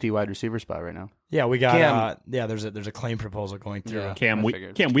depth. Empty wide receiver spot right now. Yeah, we got. Cam. There's a claim proposal going through. Yeah. Cam, I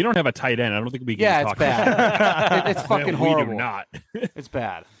figured. we don't have a tight end. I don't think we can Yeah, it's talk bad. It's fucking We horrible. do not. It's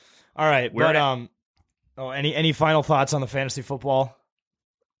bad. All right, We're but at- any final thoughts on the fantasy football?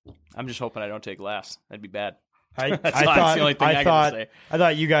 I'm just hoping I don't take last. That'd be bad. I That's the only thing I gotta say. I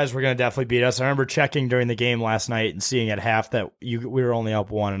thought you guys were going to definitely beat us. I remember checking during the game last night and seeing at half that we were only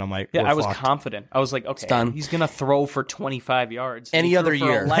up 1, and I'm like, Yeah, we're I was fucked. confident. I was like, okay, done. he's gonna throw for 25 yards. Any He threw other for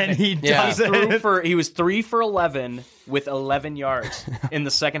year. 11. And he Yeah. does He threw it. for he was 3 for 11 with 11 yards in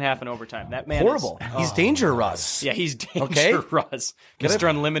the second half and overtime. That man Horrible. Is, He's danger Russ. yeah, he's Okay. dangerous. Get it? Mr.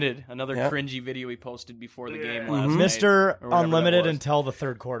 Unlimited, another Yeah. cringy video he posted before the game last night. Mr. or whatever that Unlimited was. until the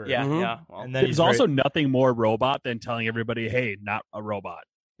third quarter. Yeah, yeah. Well, and then There's he's also great. nothing more robot than telling everybody, hey, not a robot.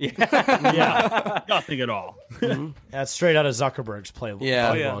 Yeah. Nothing at all. That's straight out of Zuckerberg's playbook. Yeah.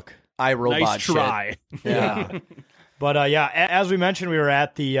 Oh, yeah. I robot Nice shit. try. Yeah. But as we mentioned, we were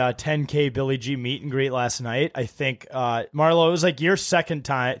at the 10K Billy G meet and greet last night. I think Marlo, it was like your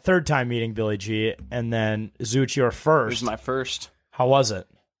third time meeting Billy G, and then Zuch your It first. was my first. How was it?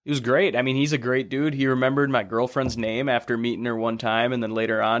 It was great. I mean, he's a great dude. He remembered my girlfriend's name after meeting her one time, and then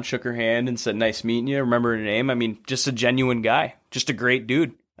later on shook her hand and said, "Nice meeting you." Remember her name. I mean, just a genuine guy. Just a great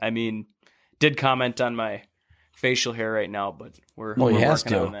dude. I mean, did comment on my facial hair right now, but we're Well, he working has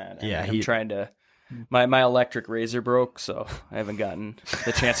to. on that. Yeah, I'm trying to. My electric razor broke, so I haven't gotten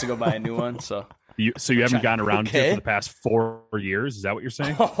the chance to go buy a new one. So So you haven't gotten around to it Okay. for the past 4 years? Is that what you're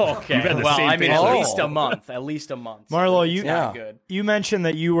saying? okay. You've had the Well, same I mean, face at for- least a month. At least a month. Marlo, It's you not good. you mentioned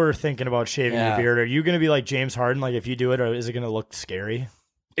that you were thinking about shaving Yeah. your beard. Are you going to be like James Harden? Like if you do it, or is it going to look scary?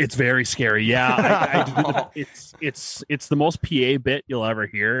 It's very scary. Yeah, it's the most PA bit you'll ever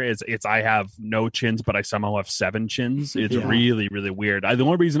hear. It's I have no chins, but I somehow have 7 chins. It's really, really weird. The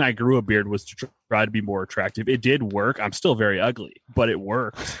only reason I grew a beard was to try to be more attractive. It did work. I'm still very ugly, but it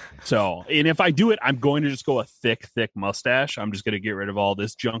worked. So, and if I do it, I'm going to just go a thick mustache. I'm just going to get rid of all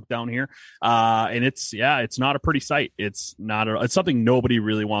this junk down here. And it's not a pretty sight. It's something nobody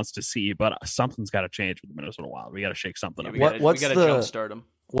really wants to see. But something's got to change with the Minnesota Wild. We got to shake something up. We got to jumpstart them.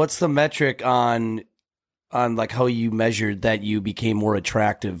 What's the metric on like how you measured that you became more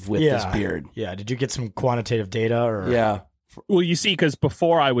attractive with this beard? Yeah. Did you get some quantitative data or? Yeah. Well, you see, because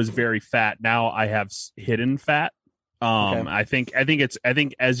before I was very fat, now I have hidden fat. Okay. I think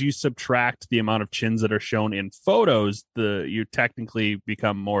as you subtract the amount of chins that are shown in photos, you technically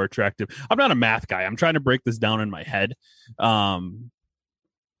become more attractive. I'm not a math guy. I'm trying to break this down in my head.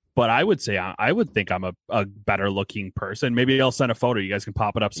 But I would say I would think I'm a better looking person. Maybe I'll send a photo. You guys can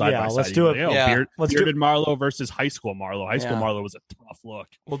pop it up side by side. Let's do it. Bearded Marlowe versus high school Marlowe. High school Marlowe was a tough look.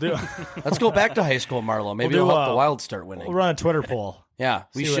 We'll do. Let's go back to high school Marlowe. Maybe we'll help the Wild start winning. We'll run a Twitter poll. Yeah,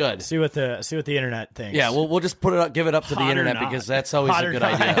 we should see what the internet thinks. Yeah, we'll just give it up to the internet because that's always a good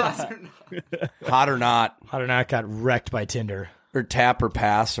idea. Hot or not got wrecked by Tinder. Or tap or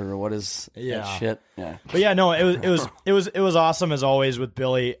pass or what is that shit? Yeah. But yeah, no, it was awesome as always with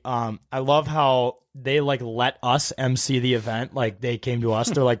Billy. I love how they let us MC the event. Like they came to us.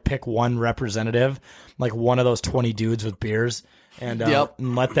 They're like, pick one representative, like one of those 20 dudes with beers, and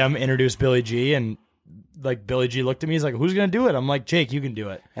and let them introduce Billy G. And like Billy G looked at me, he's like, "Who's gonna do it?" I'm like, "Jake, you can do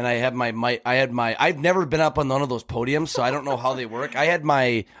it." And I had my mic. I've never been up on none of those podiums, so I don't know how they work.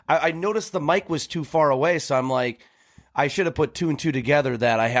 I noticed the mic was too far away, so I'm like, I should have put 2 and 2 together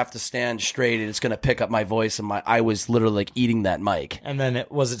that I have to stand straight and it's going to pick up my voice, and I was literally like eating that mic. And then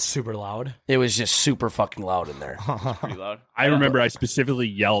was it super loud? It was just super fucking loud in there. Pretty loud. I remember I specifically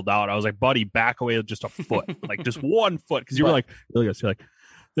yelled out. I was like, "Buddy, back away just a foot, like just 1 foot," because you were like,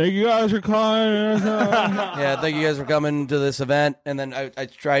 "Thank you guys for coming." Yeah, thank you guys for coming to this event. And then I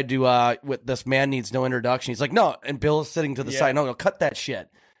tried to with this man needs no introduction. He's like, "No," and Bill's sitting to the side. No, cut that shit.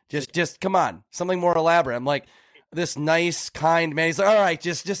 Just come on, something more elaborate. I'm like, this nice, kind man. He's like, "All right,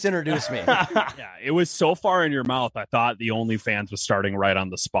 just introduce me." Yeah, it was so far in your mouth. I thought the OnlyFans was starting right on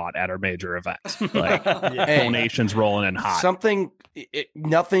the spot at our major events. Like donations rolling in hot.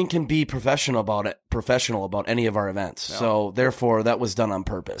 Nothing can be professional about any of our events. No. So therefore, that was done on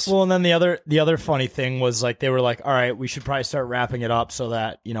purpose. Well, and then the other funny thing was like they were like, "All right, we should probably start wrapping it up so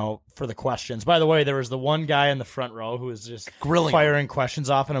that for the questions." By the way, there was the one guy in the front row who was just firing questions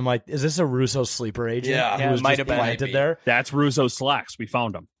off, and I'm like, "Is this a Russo sleeper agent?" Yeah, who was might just have been planted there. That's Russo's slacks. We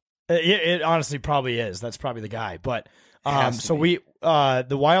found him. It honestly probably is. That's probably the guy. But so we the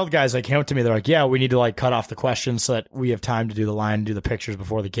Wild guys came up to me. They're like, "Yeah, we need to cut off the questions so that we have time to do the line and do the pictures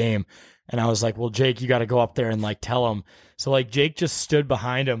before the game." And I was like, "Well, Jake, you got to go up there and tell him." So Jake just stood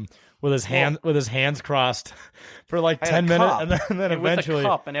behind him with his hands crossed for 10 minutes, and then eventually with a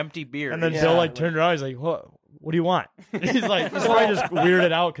cup, an empty beer. And then Bill turned around. He's like, What do you want?" He's like, "This probably just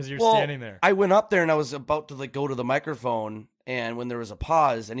weirded out because you're standing there." I went up there and I was about to go to the microphone, and when there was a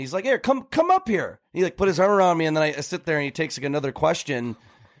pause, and he's like, "Here, come up here." And he put his arm around me, and then I sit there, and he takes another question,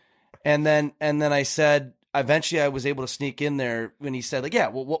 and then I said, eventually I was able to sneak in there when he said, "Yeah,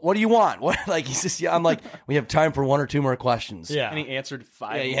 well, what do you want?" He says, "Yeah." I'm like, "We have time for 1 or 2 more questions." Yeah, and he answered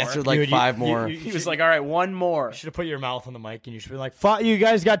 5. Yeah, he more. answered 5 more. He was like, "All right, 1 more." You should have put your mouth on the mic, and you should be like, "You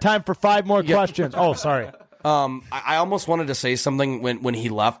guys got time for 5 more questions." Oh, sorry. I almost wanted to say something when he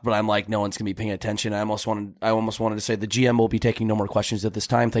left, but I'm like, no one's gonna be paying attention. I almost wanted to say the GM will be taking no more questions at this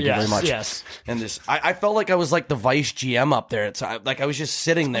time. Thank you very much. Yes. And I felt like I was like the vice GM up there. It's like I was just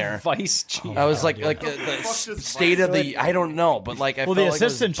sitting there. Vice GM. I was the state of the. I don't know, but I felt the like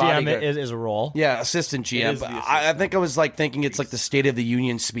assistant GM is a role. Yeah, assistant GM. But I think I was thinking it's the State of the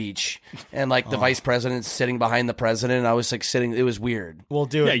Union speech, and the vice president's sitting behind the president. I was sitting. It was weird. We'll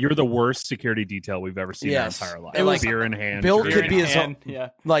do it. Yeah, you're the worst security detail we've ever seen in our entire life. It was beer in hand. Bill could be his own. Yeah.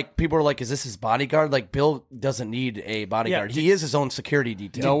 People are like, "Is this his bodyguard?" Bill doesn't need a bodyguard. He is his own security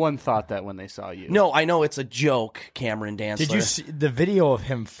detail. No one thought that when they saw you. No, I know it's a joke, Cameron Dantzler. Did you see the video of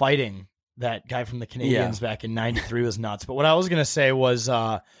him fighting that guy from the Canadiens back in '93 was nuts. But what I was gonna say was,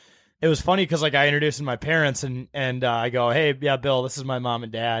 it was funny because I introduced my parents and I go, "Hey, yeah, Bill, this is my mom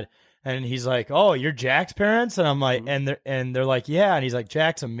and dad." And he's like, "Oh, you're Jack's parents?" And I'm like, and they're like, "Yeah." And he's like,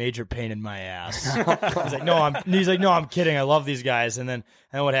 "Jack's a major pain in my ass." He's like, "No, I'm kidding. I love these guys." And then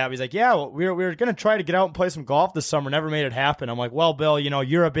what happened? He's like, "Yeah, well, we were gonna try to get out and play some golf this summer. Never made it happen." I'm like, "Well, Bill,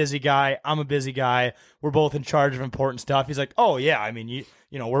 you're a busy guy. I'm a busy guy. We're both in charge of important stuff." He's like, "Oh yeah, I mean,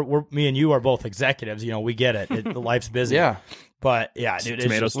 we're me and you are both executives. We get it. Life's busy. Yeah. But yeah, dude,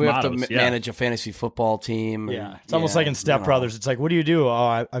 we have to manage a fantasy football team. Yeah, it's almost like in Step Brothers. It's like, what do you do?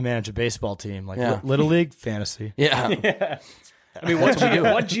 Oh, I manage a baseball team, like Little League, fantasy. Yeah. I mean, what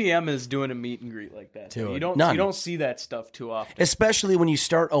GM is doing a meet and greet like that? Dude, you don't see that stuff too often, especially when you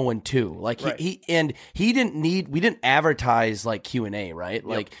start 0-2. Like he didn't need. We didn't advertise like Q&A, right?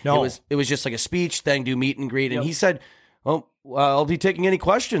 Like it was just like a speech, then do meet and greet, and he said, "Oh, I'll be taking any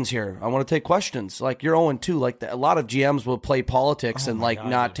questions here. I want to take questions." Like you're 0-2. Like a lot of GMs will play politics and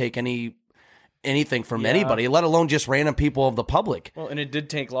not take anything from anybody, let alone just random people of the public. Well, and it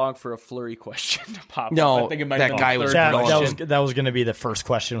did take long for a Fleury question to pop up. I think it might that guy was that was going to be the first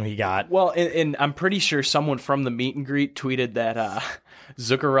question we got. Well, and I'm pretty sure someone from the meet and greet tweeted that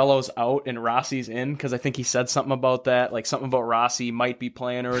Zuccarello's out and Rossi's in, because I think he said something about that, like something about Rossi might be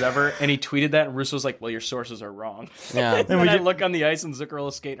playing or whatever, and he tweeted that, and Russo's like, "Well, your sources are wrong." Yeah. And then I look on the ice and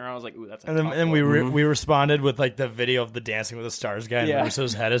Zuccarello's skating around. I was like, "Ooh, that's." And we responded with like the video of the Dancing with the Stars guy, and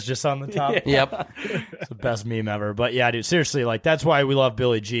Russo's head is just on the top. Yep. It's the best meme ever. But yeah, dude, seriously, like that's why we love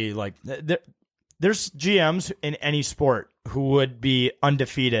Billy G. Like there's GMs in any sport who would be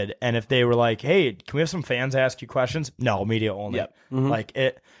undefeated, and if they were like, "Hey, can we have some fans ask you questions?" No, media only. Yep.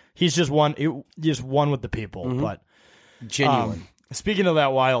 Like he's just one with the people. But genuine. Speaking of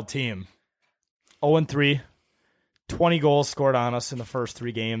that Wild team, 0-3, 20 goals scored on us in the first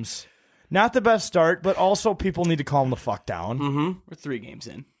 3 games. Not the best start, but also people need to calm the fuck down. We're 3 games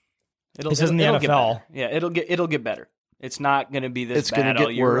in. This isn't the NFL. Yeah, it'll get better. It's not going to be this bad all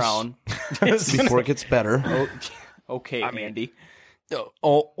year worse round. Before it gets better. Okay, Andy.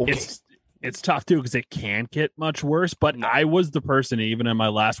 Okay. It's tough too because it can't get much worse. But I was the person, even in my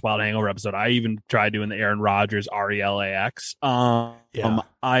last Wild Hangover episode, I even tried doing the Aaron Rodgers RELAX. I'm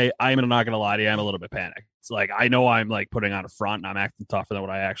not gonna lie to you, I'm a little bit panicked. It's like I know I'm like putting on a front and I'm acting tougher than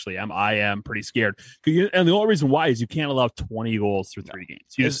what I actually am. I am pretty scared, and the only reason why is you can't allow 20 goals through 3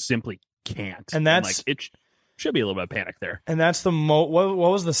 games. You just simply can't. And that's like it should be a little bit of panic there. And that's the what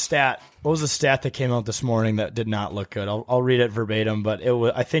was the stat? What was the stat that came out this morning that did not look good? I'll read it verbatim, but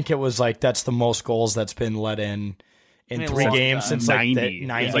I think it was like that's the most goals that's been let in 3 games since 90. Like the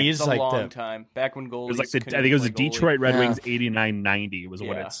 90s. It's a long time. Back when goalies. It was like I think it was the Detroit Red Wings 89-90 was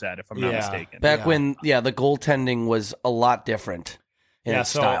what it said, if I'm not mistaken. Back when the goaltending was a lot different.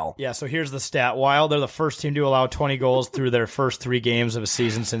 Style. So here's the stat. Wild, they're the first team to allow 20 goals through their first 3 games of a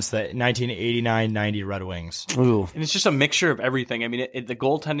season since the 1989-90 Red Wings. Ooh. And it's just a mixture of everything. I mean, the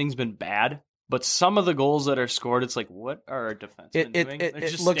goaltending's been bad, but some of the goals that are scored, it's like, what are our defensemen doing?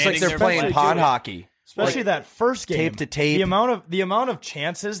 It looks like they're playing pod hockey. Especially that first game. Tape to tape. The amount of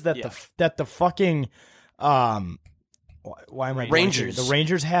chances that the fucking why am I Rangers? The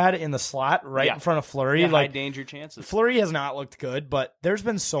Rangers had in the slot in front of Fleury. High danger chances. Fleury has not looked good, but there's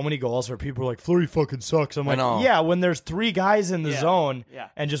been so many goals where people are like, Fleury fucking sucks. I'm like, yeah, when there's 3 guys in the zone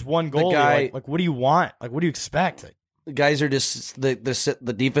and just 1 goal, like, what do you want? Like, what do you expect? The guys are just the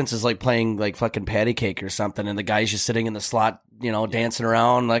defense is like playing like fucking patty cake or something, and the guy's just sitting in the slot, dancing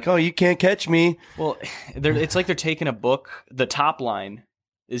around like, oh, you can't catch me. Well, it's like they're taking a book. The top line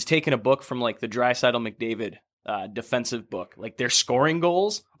is taking a book from like the Draisaitl McDavid defensive book. Like they're scoring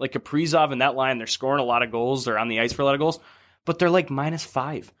goals, like Kaprizov in that line. They're scoring a lot of goals. They're on the ice for a lot of goals, but they're like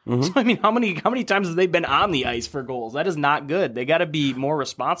 -5. So I mean, how many times have they been on the ice for goals? That is not good. They got to be more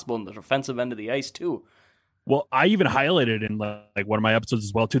responsible in the defensive end of the ice too. Well, I even highlighted in like one of my episodes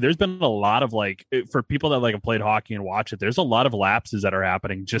as well too. There's been a lot of like, for people that like have played hockey and watch it, there's a lot of lapses that are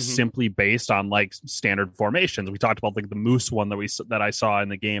happening just simply based on like standard formations. We talked about like the Moose one that I saw in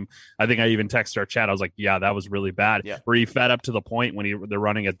the game. I think I even texted our chat. I was like, yeah, that was really bad. Yeah. Where he fed up to the point when they're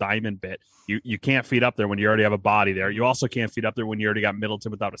running a diamond bit. You can't feed up there when you already have a body there. You also can't feed up there when you already got Middleton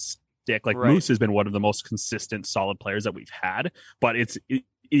without a stick. Like Moose has been one of the most consistent, solid players that we've had, but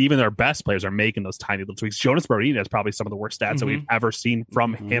even their best players are making those tiny little tweaks. Jonas Marina has probably some of the worst stats that we've ever seen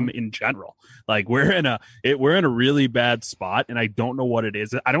from him in general. Like we're in a really bad spot, and I don't know what it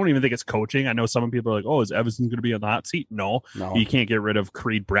is. I don't even think it's coaching. I know some people are like, "Oh, is Evason going to be on the hot seat?" No, you can't get rid of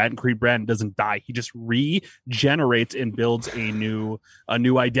Creed Bratton. Creed Bratton doesn't die. He just regenerates and builds a new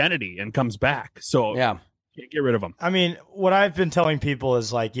identity and comes back. So yeah. Can't get rid of him. I mean, what I've been telling people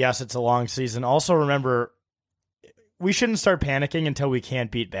is like, yes, it's a long season. Also, remember, we shouldn't start panicking until we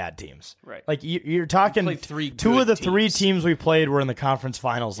can't beat bad teams. Right. Like you're talking 2 of the 3 teams we played were in the conference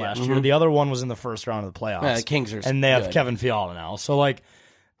finals last year. The other one was in the first round of the playoffs. Yeah, the Kings are and they have Kevin Fiala now. So like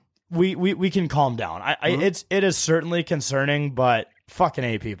we can calm down. It is certainly concerning, but Fucking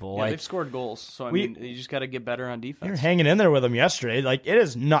A, people. Yeah, like they've scored goals, so I mean, you just got to get better on defense. You're hanging in there with them yesterday. Like, it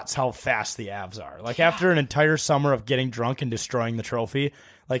is nuts how fast the Avs are. Like, after an entire summer of getting drunk and destroying the trophy,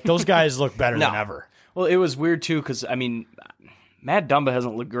 like, those guys look better than ever. Well, it was weird, too, because, I mean, Matt Dumba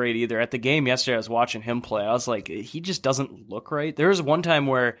hasn't looked great either. At the game yesterday, I was watching him play. I was like, he just doesn't look right. There was one time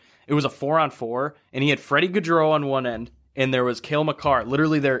where it was a 4-on-4, and he had Freddie Gaudreau on one end, and there was Cale Makar.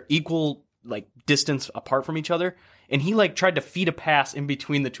 Literally, they're equal, like, distance apart from each other. And he like tried to feed a pass in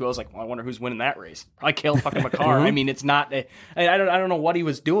between the two. I was like, well, I wonder who's winning that race. Probably Cale fucking Makar. I mean, it's not. I don't know what he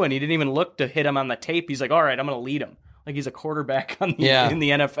was doing. He didn't even look to hit him on the tape. He's like, all right, I'm going to lead him. Like he's a quarterback in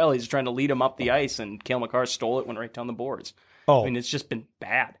the NFL. He's trying to lead him up the ice, and Cale Makar stole it, went right down the boards. I mean, it's just been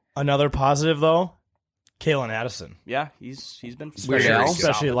bad. Another positive though, Kalen Addison. Yeah, he's been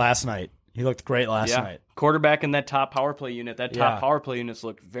especially last night. He looked great last night. Quarterback in that top power play unit. That top power play unit's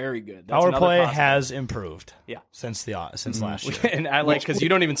looked very good. That's power play has improved. Yeah, since last year. And I like because you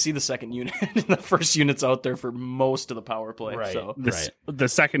don't even see the second unit. The first unit's out there for most of the power play. Right. So the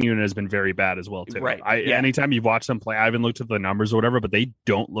second unit has been very bad as well too. Right. Anytime you've watched them play, I haven't looked at the numbers or whatever, but they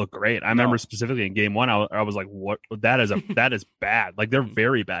don't look great. I remember specifically in game one, I was like, "What? That is bad. Like they're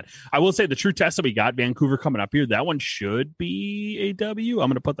very bad." I will say the true test that we got, Vancouver coming up here, that one should be a W. I'm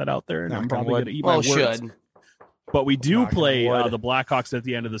going to put that out there, and I'm probably going to eat my words. Should. But we do play the Blackhawks at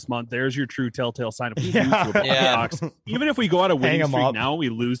the end of this month. There's your true telltale sign. If we lose to the Blackhawks, even if we go on a winning streak now, we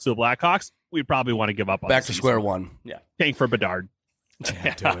lose to the Blackhawks, we'd probably want to give up on back to square one. Yeah, tank for Bedard.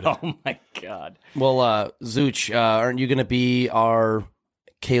 Yeah, dude. Oh my god. Well, Zuch, aren't you going to be our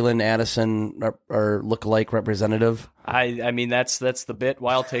Kalen Addison or lookalike representative? I mean that's the bit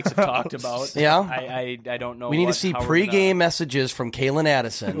Wild Takes have talked about. Yeah, I don't know. We need to see pregame messages from Kalen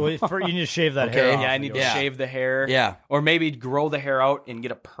Addison. Well, you need to shave that hair off. Yeah, I need to shave the hair. Yeah, or maybe grow the hair out and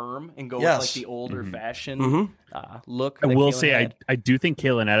get a perm and go with like the older fashioned look. I will say I do think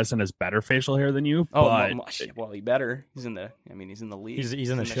Kalen Addison has better facial hair than you. Oh, but well, he better. He's in the league. He's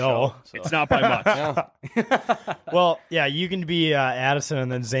in the show. So. It's not by much. Well, yeah, you can be Addison,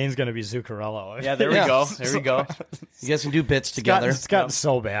 and then Zane's going to be Zuccarello. Yeah, there we go. There we go. You guys can do bits together. It's gotten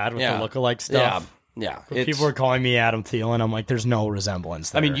so bad with the lookalike stuff. Yeah. People were calling me Adam Thielen. I'm like, there's no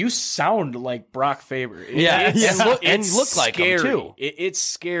resemblance there. I mean, you sound like Brock Faber. And you look like him too. It's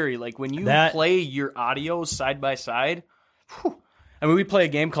scary. Like when you play your audio side by side. Whew. I mean, we play a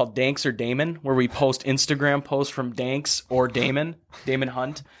game called Danks or Damon, where we post Instagram posts from Danks or Damon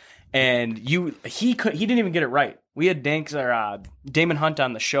Hunt, and he didn't even get it right. We had Danks or Damon Hunt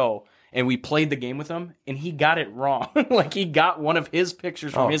on the show. And we played the game with him, and he got it wrong. Like, he got one of his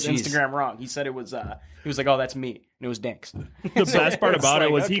pictures from his Instagram wrong. He said it was, he was like, oh, that's me. And it was Danks. The best part about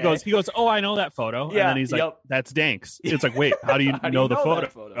it was he goes, oh, I know that photo. Yeah, and then he's like, that's Danks. It's like, wait, how do you know the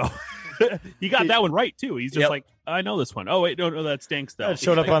photo? He got that one right, too. He's just like, I know this one. Oh, wait, no, that's Danks, though. It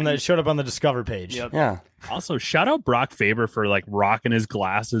showed up on the Discover page. Yep. Yeah. Also, shout out Brock Faber for like rocking his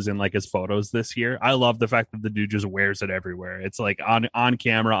glasses in like his photos this year. I love the fact that the dude just wears it everywhere. It's like on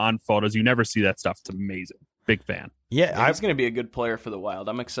camera, on photos. You never see that stuff. It's amazing. Big fan. Yeah, he's going to be a good player for the Wild.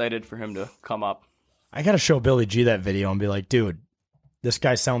 I'm excited for him to come up. I got to show Billy G that video and be like, dude, this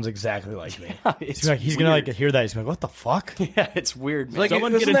guy sounds exactly like me. He's going to hear that. He's like, what the fuck? Yeah, it's weird. Like,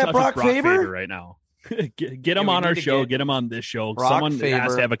 someone get in touch with Brock Faber right now. Get him on our show. Get him on this show. Someone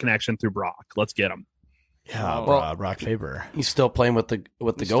has to have a connection through Brock. Let's get him. Yeah, Brock Faber. He's still playing with the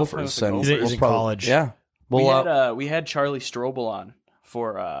Gophers. He's in college. Yeah. Well, we had Charlie Strobel on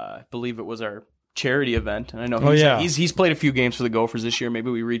for I believe it was our charity event, and I know he's played a few games for the Gophers this year. Maybe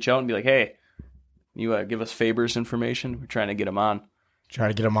we reach out and be like, hey, you give us Faber's information. We're trying to get him on. Try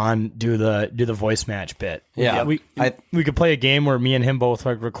to get him on, do the voice match bit. Yeah, we could play a game where me and him both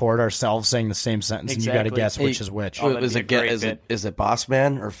like record ourselves saying the same sentence, and you got to guess which is which. Is it Boss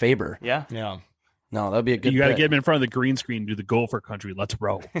Man or Faber? Yeah. No, that'd be a good. You got to get him in front of the green screen and do the Gopher country. Let's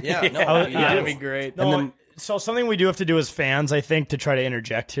roll. That'd be great. So something we do have to do as fans, I think, to try to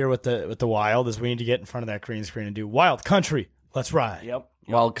interject here with the Wild is we need to get in front of that green screen and do Wild Country. Let's ride. Yep.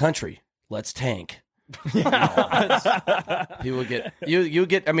 Wild Country. Let's tank. People get you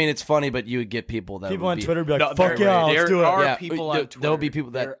get. I mean, it's funny, but you would get people that on Twitter be like, "Fuck yeah, let's do it." There are people on Twitter. There'll be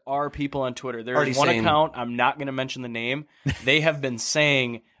people that there are people on Twitter. There is one account. I'm not going to mention the name. They have been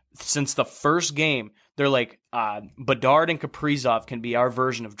saying since the first game they're like, Bedard and Kaprizov can be our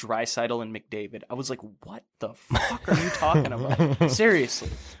version of Draisaitl and McDavid. I was like, what the fuck are you talking about? Seriously.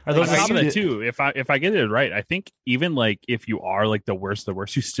 Are On those top of that too, if I get it right, I think even like if you are like the worst,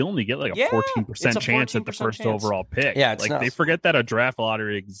 you still only get like a 14% chance at the first overall pick. Yeah, it's like nuts. they forget that a draft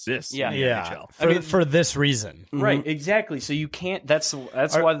lottery exists. Yeah. in the NHL. For this reason. Right, exactly. So you can't. That's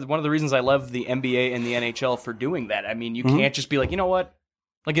why one of the reasons I love the NBA and the NHL for doing that. I mean, you can't just be like, you know what?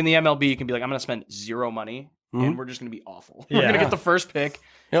 Like in the MLB, you can be like, I'm going to spend zero money. And we're just going to be awful. We're going to get the first pick,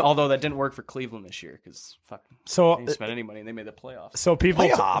 although that didn't work for Cleveland this year because they didn't spend any money and they made the playoffs. So people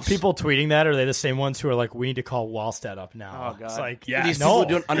tweeting that, are they the same ones who are like, we need to call Wallstedt up now? Oh, God. It's like, These people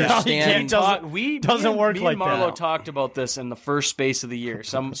don't understand. Doesn't work me like and Marlo that. talked about this in the first space of the year.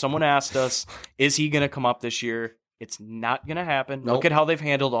 Someone asked us, is he going to come up this year? It's not going to happen. Nope. Look at how they've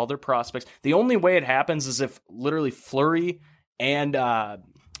handled all their prospects. The only way it happens is if literally Fleury and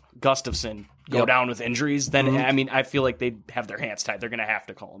Gustafsson go down with injuries, then I mean, I feel like they have their hands tied. They're going to have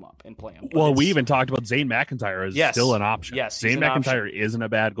to call him up and play him. But Well, we even talked about Zane McIntyre is still an option. Yes, he's Zane an McIntyre option. isn't a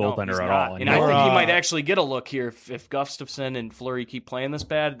bad goaltender at all. And I think he might actually get a look here if Gustafsson and Fleury keep playing this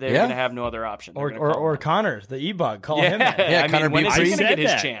bad. They're going to have no other option. Or Connor, the E-Bug, call him in. Yeah, Connor when is he Beasley. going to get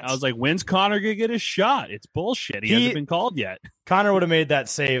his that. chance? I was like, when's Connor going to get his shot? It's bullshit. He hasn't been called yet. Connor would have made that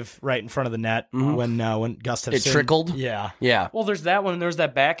save right in front of the net when Gustafsson. It trickled? Yeah. Well, there's that one, and there's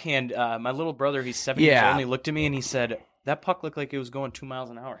that backhand. My little brother, he's 7 years old, and he looked at me and he said, that puck looked like it was going 2 miles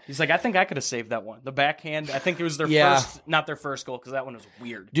an hour. He's like, I think I could have saved that one. The backhand, I think it was their first, not their first goal, because that one was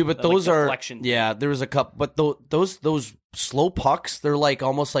weird. Dude, but those are there was a couple, but those slow pucks, they're like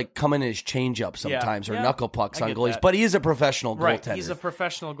almost like coming in his change up sometimes or knuckle pucks on goalies. But he is a professional goaltender. He's a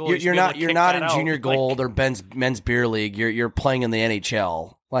professional goalie. You're not in junior gold or men's beer league. You're playing in the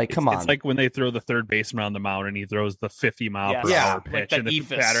NHL. Like, come on. It's like when they throw the third baseman on the mound and he throws the 50 mile per hour pitch, and the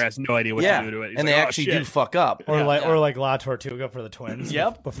batter has no idea what to do to it. He's and like, they actually do fuck up. Or like La Tortuga for the Twins.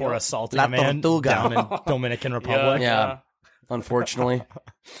 Before assaulting a man down in Dominican Republic. Yeah. Unfortunately.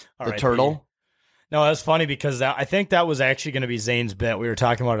 The turtle. No, that's funny because I think that was actually going to be Zane's bit. We were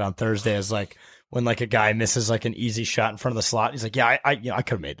talking about it on Thursday. Is like when like a guy misses like an easy shot in front of the slot. He's like, I could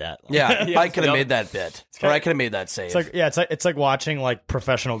have made that. I could have made that bit, or I could have made that save. It's like watching like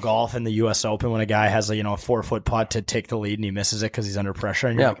professional golf in the U.S. Open when a guy has a 4-foot putt to take the lead and he misses it because he's under pressure.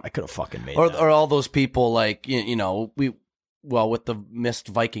 And you're like, I could have fucking made that. Or all those people like with the missed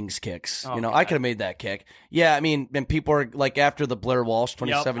Vikings kicks, I could have made that kick. Yeah, I mean, and people are like after the Blair Walsh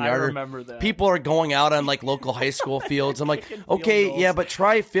 27-yarder. I remember that. People are going out on like local high school fields. I'm like, okay, yeah, but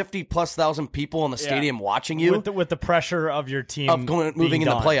try 50,000+ people in the stadium watching you with the pressure of your team of moving in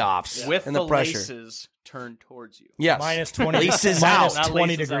the playoffs with and the pressure. Laces turned towards you. Yes, minus 20. Laces minus out.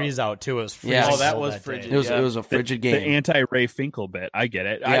 20 degrees out too. It was freezing. Yes. Oh, that was frigid. It was a frigid game. The anti-Ray Finkel bit. I get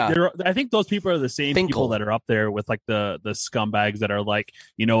it. Yeah. I think those people are the same people that are up there with like the scumbags that are like,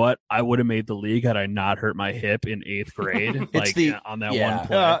 you know what? I would have made the league had I not hurt my hip in 8th grade. On that one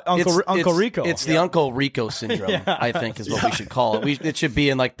play. Uncle Rico. It's the Uncle Rico syndrome, I think is what we should call it. It should be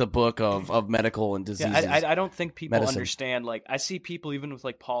in like the book of medical and diseases. I don't think people medicine. understand. Like I see people even with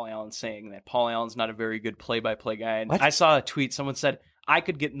like Paul Allen saying that Paul Allen's not a very good play-by-play guy. And I saw a tweet. Someone said, I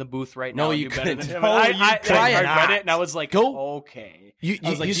could get in the booth right now. No, and you do better couldn't. than him. No, I read it and I was like, Go. okay. You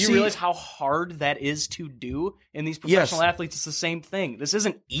you realize how hard that is to do in these professional athletes? It's the same thing. This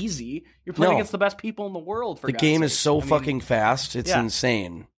isn't easy. You're playing against the best people in the world. For the game is so fucking fast. It's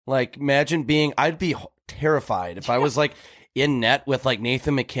insane. Like, imagine I'd be terrified if I was like in net with like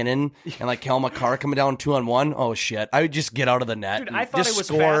Nathan McKinnon and like Kel McCarr coming down 2-on-1. Oh shit! I would just get out of the net. Dude, I thought just it was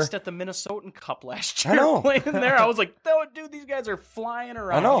score. fast at the Minnesotan Cup last year. I know. Playing there, I was like, "Oh, dude, these guys are flying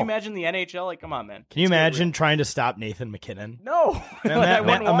around." I know. Can you imagine the NHL? Like, come on, man. Can you imagine trying to stop Nathan McKinnon? No.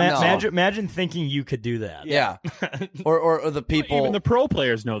 Imagine thinking you could do that. Yeah. or the people. Even the pro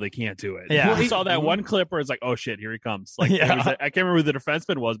players know they can't do it. Yeah. We saw that one clip where it's like, oh shit, here he comes. Like, I can't remember who the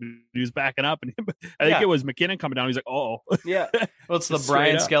defenseman was, but he was backing up, and I think it was McKinnon coming down. He's like, oh. Yeah. Well, it's the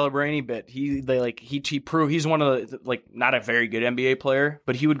Brian Scalabrine bit. He proved he's one of the like not a very good NBA player,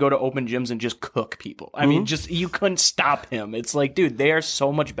 but he would go to open gyms and just cook people. I mean, just you couldn't stop him. It's like, dude, they are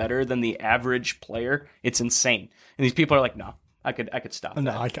so much better than the average player. It's insane. And these people are like, no, I could stop that.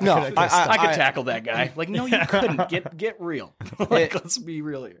 I could tackle that guy. Like, no, you couldn't. Get real. Like, let's be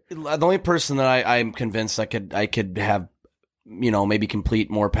real here. The only person that I'm convinced I could have, maybe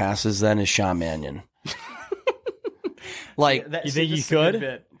complete more passes than is Sean Mannion. Like, you think you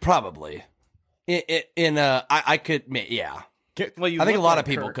could? Probably. I could, yeah. Well, I think a lot of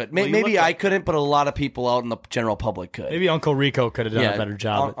people could. Maybe I couldn't, but a lot of people out in the general public could. Maybe Uncle Rico could have done a better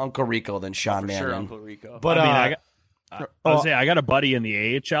job. Uncle Rico than Sean Mannion. Sure, Uncle Rico. But I was saying, I got a buddy in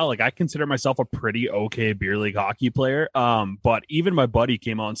the AHL. Like, I consider myself a pretty okay beer league hockey player. But even my buddy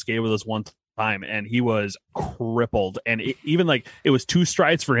came out and skated with us one time, and he was crippled. And it was 2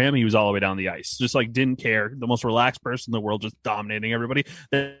 strides for him. He was all the way down the ice, just like didn't care. The most relaxed person in the world, just dominating everybody.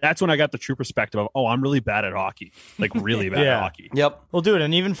 That's when I got the true perspective of, oh, I'm really bad at hockey, like really bad at hockey. Yep. Well, dude,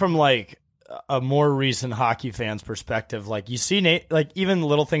 and even from like a more recent hockey fan's perspective, like you see like even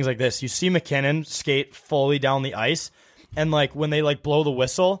little things like this, you see McKinnon skate fully down the ice, and like when they like blow the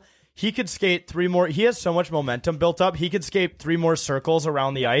whistle, he could skate 3 more. He has so much momentum built up. He could skate 3 more circles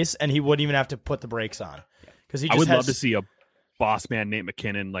around the ice, and he wouldn't even have to put the brakes on. Because I would love to see a boss man Nate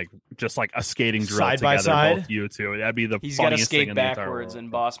McKinnon, like just like a skating drill side by together, side. Both you two. That'd be the He's got to funniest thing skate in the entire backwards, world.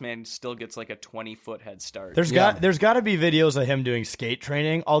 and Boss Man still gets like a 20-foot head start. There's got to be videos of him doing skate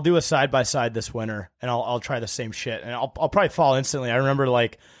training. I'll do a side by side this winter, and I'll try the same shit, and I'll probably fall instantly. I remember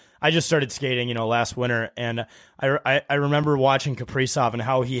like I just started skating, last winter, and I remember watching Kaprizov and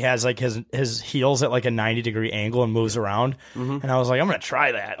how he has like his heels at like a 90-degree angle and moves around, and I was like, I'm gonna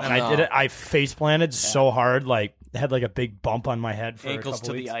try that, and I did it. I face planted so hard, like had like a big bump on my head for ankles a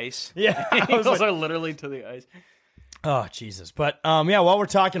couple to weeks. the ice. Yeah, ankles are literally to the ice. Oh Jesus! But while we're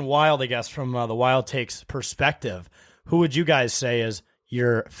talking Wild, I guess from the Wild Takes perspective, who would you guys say is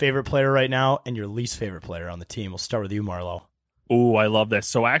your favorite player right now and your least favorite player on the team? We'll start with you, Marlo. Oh, I love this.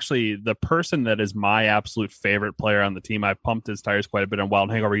 So actually, the person that is my absolute favorite player on the team, I've pumped his tires quite a bit on Wild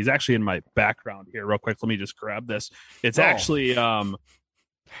Hangover. He's actually in my background here real quick. Let me just grab this. It's actually,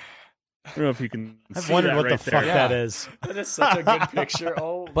 I don't know if you can I've see wondered that what right the fuck there. that is. That is such a good picture.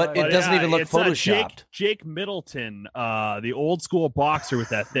 Oh, But it doesn't even look it's, photoshopped. Jake Middleton, the old school boxer with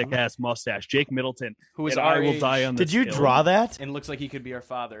that thick ass mustache. Jake Middleton, Who is and our I will age. die on this Did you hill. draw that? And looks like he could be our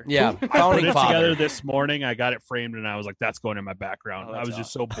father. Yeah, I put founding it father. together this morning. I got it framed, and I was like, "That's going in my background." Oh, I that's was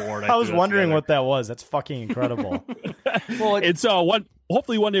just so awesome. bored. I was threw that wondering together. what that was. That's fucking incredible. Well, It's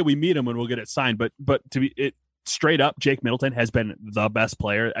hopefully one day we meet him and we'll get it signed. But to be it straight up, Jake Middleton has been the best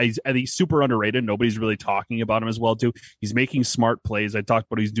player. He's super underrated. Nobody's really talking about him as well too. He's making smart plays. I talked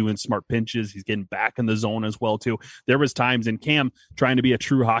about he's doing smart pinches. He's getting back in the zone as well too. There was times in Cam trying to be a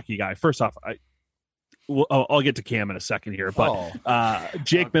true hockey guy. First off, I'll get to Cam in a second here, but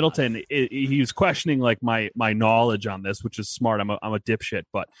Jake Middleton, he was questioning like my knowledge on this, which is smart. I'm a dipshit,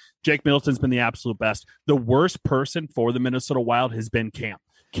 but Jake Middleton's been the absolute best. The worst person for the Minnesota Wild has been Cam.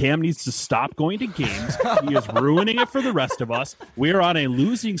 Cam needs to stop going to games. He is ruining it for the rest of us. We are on a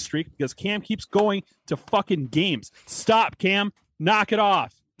losing streak because Cam keeps going to fucking games. Stop, Cam. Knock it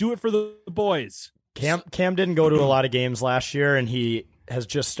off. Do it for the boys. Cam didn't go to a lot of games last year, and he has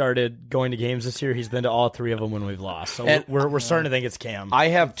just started going to games this year. He's been to all 3 of them when we've lost. So And- we're starting to think it's Cam. I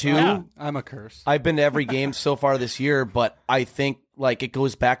have 2. Yeah. I'm a curse. I've been to every game so far this year, but I think like it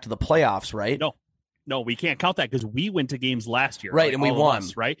goes back to the playoffs, right? No, we can't count that because we went to games last year. Right, like and we all of won.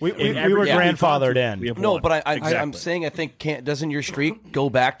 us, right? We And were every game we've gone grandfathered to, in. we have No, won. but I'm Exactly. saying I think doesn't your streak go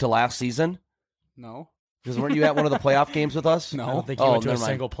back to last season? No. Because weren't you at one of the playoff games with us? No. I don't think you went to a never mind.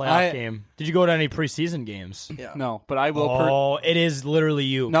 single playoff game. Did you go to any preseason games? Yeah. No, but I will. It is literally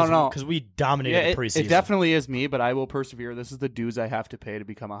you. No. Because we dominated the preseason. It definitely is me, but I will persevere. This is the dues I have to pay to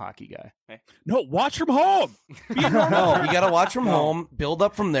become a hockey guy. No, watch from home. No, you got to watch from home, build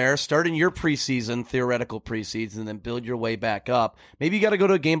up from there, start in your preseason, theoretical preseason, and then build your way back up. Maybe you got to go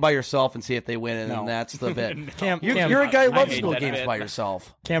to a game by yourself and see if they win, and then that's the bit. Cam, You're a guy who I loves hate going that games bit. by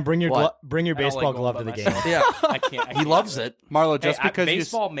yourself. Cam, bring your What? baseball like glove going to the by game. Yeah, I can't. he loves it. Marlo, just because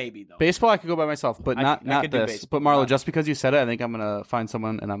baseball, maybe though. baseball, I could go by myself, but I not could do this. baseball. But Marlo, just because you said it, I think I'm gonna find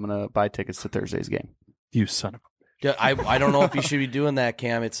someone and I'm gonna buy tickets to Thursday's game. You son of a. Yeah, I don't know if you should be doing that,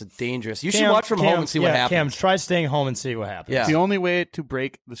 Cam. It's dangerous. You should Cam- watch from Cam- home and see what yeah, happens. Cam, try staying home and see what happens. Yeah. The only way to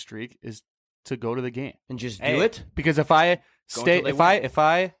break the streak is to go to the game. And just do Hey. it. Because if I stay, until they if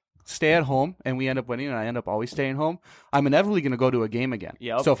I stay at home and we end up winning, and I end up always staying home, I'm inevitably going to go to a game again.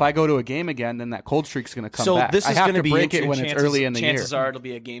 Yep. So if I go to a game again, then that cold streak's going to come So back. this I is have gonna to be break it when it's early in the year. Chances are it'll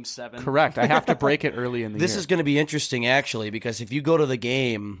be a game 7. Correct. I have to break it early in the year. This is going to be interesting, actually, because if you go to the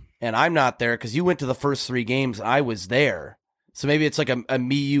game and I'm not there, because you went to the first 3 games, and I was there. So maybe it's like a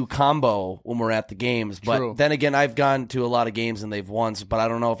me-you combo when we're at the games. But True. then again, I've gone to a lot of games and they've won, but I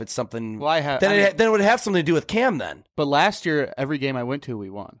don't know if it's something. Well, I have. Then it would have something to do with Cam then. But last year, every game I went to, we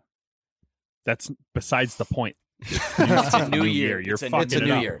won. That's besides the point. It's a new year. You're It's a fucking It's a it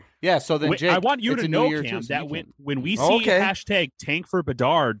new up. year. Yeah. So then, Wait, Jake, I want you it's to a new know, year Cam, too, so that you can- when we see Okay. hashtag Tank for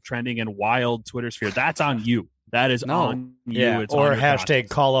Bedard trending in wild Twitter sphere, that's on you. That is No. on you. Yeah, It's or on your hashtag conscience.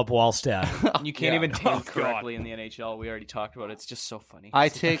 call up Wallstad. You can't Yeah. even Oh, tank God. correctly in the NHL. We already talked about it. It's just so funny. I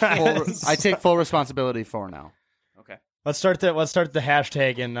take full responsibility for now. Okay. Let's start the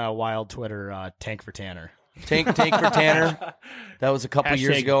hashtag in Wild Twitter, Tank for Tanner. Tank for Tanner. That was a couple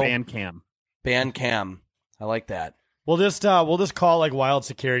years ago. Ban Cam. Ban Cam. I like that. We'll just call like Wild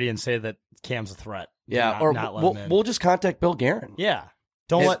Security and say that Cam's a threat. Yeah, Not- or not let him in. we'll just contact Bill Guerin. Yeah.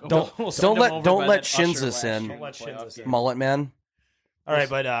 Don't let Shinzis in. Don't let Shinzis in. Mullet man. All right,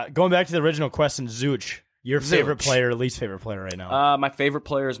 but going back to the original question, Zooch, your favorite player, least favorite player right now? My favorite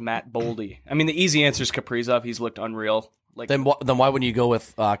player is Matt Boldy. I mean, the easy answer is Kaprizov. He's looked unreal. Like Then why wouldn't you go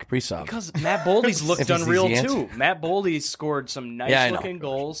with Kaprizov? Because Matt Boldy's looked If he's unreal the answer. too. Matt Boldy scored some Yeah, I know. nice looking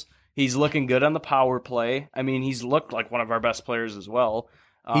goals. He's looking good on the power play. I mean, he's looked like one of our best players as well.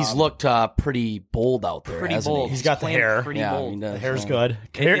 He's looked pretty bold out there. Pretty hasn't bold. He? He's got the playing hair. pretty Yeah, bold. he does. The hair's yeah. good.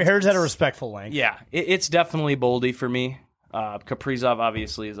 Hair's at a respectful length. Yeah, it's definitely Boldy for me. Kaprizov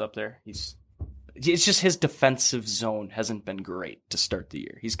obviously is up there. It's just his defensive zone hasn't been great to start the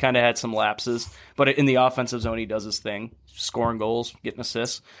year. He's kind of had some lapses, but in the offensive zone, he does his thing, scoring goals, getting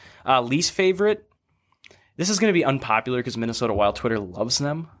assists. Least favorite. This is going to be unpopular because Minnesota Wild Twitter loves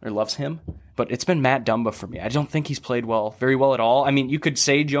him, but it's been Matt Dumba for me. I don't think he's played very well at all. I mean, you could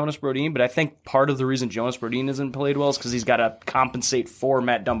say Jonas Brodin, but I think part of the reason Jonas Brodin hasn't played well is because he's got to compensate for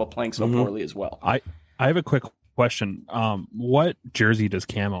Matt Dumba playing so poorly as well. I have a quick question. What jersey does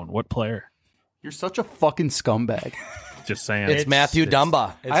Cam own? What player? You're such a fucking scumbag. Just saying. It's Matthew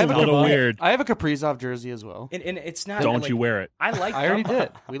Dumba. I have a little weird. I have a Kaprizov jersey as well. And it's not. Don't you wear it? I like. I already Dumba.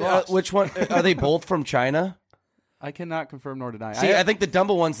 did. We lost. Which one? Are they both from China? I cannot confirm nor deny. See, I think the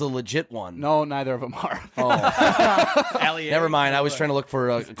Dumba one's the legit one. No, neither of them are. Never mind. I was trying to look for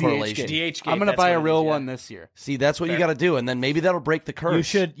a correlation. DHgate, I'm going to that's buy what a it real is, yeah. one this year. See, that's what you got to do, and then maybe that'll break the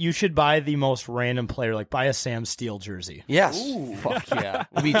curse. You should buy the most random player, like buy a Sam Steele jersey. Yes. Fuck yeah.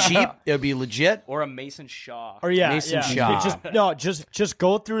 It'd be cheap. It'd be legit. Or a Mason Shaw. Or Mason Shaw. Just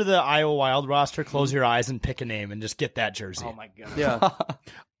go through the Iowa Wild roster, close your eyes, and pick a name, and just get that jersey. Oh my god. Yeah.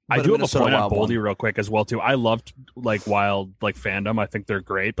 I But do have a Minnesota point on Wild one. Boldy real quick as well too. I loved Wild fandom. I think they're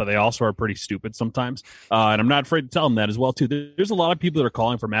great, but they also are pretty stupid sometimes. And I'm not afraid to tell them that as well too. There's a lot of people that are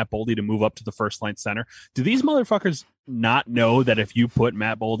calling for Matt Boldy to move up to the first line center. Do these motherfuckers not know that if you put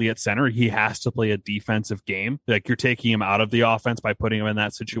Matt Boldy at center, he has to play a defensive game? Like you're taking him out of the offense by putting him in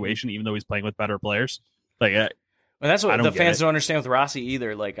that situation, even though he's playing with better players. And that's I what don't the get fans it. don't understand with Rossi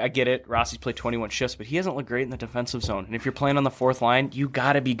either. Like, I get it. Rossi's played 21 shifts, but he hasn't looked great in the defensive zone. And if you're playing on the fourth line, you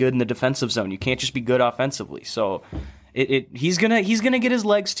got to be good in the defensive zone. You can't just be good offensively. So he's gonna get his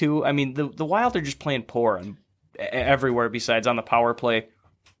legs too. I mean, the Wild are just playing poor and everywhere besides on the power play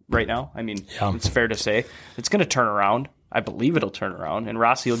right now. I mean, It's fair to say it's going to turn around. I believe it'll turn around, and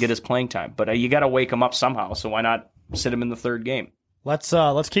Rossi will get his playing time. But you got to wake him up somehow. So why not sit him in the third game? Let's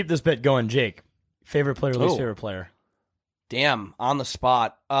keep this bit going, Jake. Favorite player, least favorite player. Damn, on the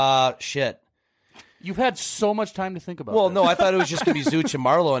spot. Shit. You've had so much time to think about Well, this. no, I thought it was just going to be Zuch and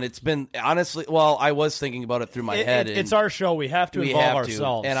Marlowe, and it's been, honestly, I was thinking about it through my head. It's our show. We have to involve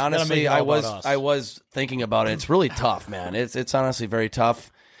ourselves. And Gotta make honestly, it all about us. I was thinking about it. It's really tough, man. It's honestly very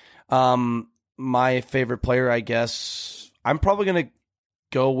tough. My favorite player, I guess, I'm probably going to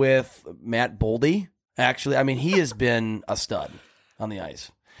go with Matt Boldy. Actually, I mean, he has been a stud on the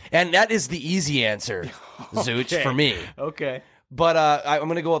ice. And that is the easy answer, Zuch, for me. Okay. But I'm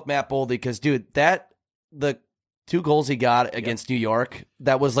going to go with Matt Boldy because, dude, the 2 goals he got against New York,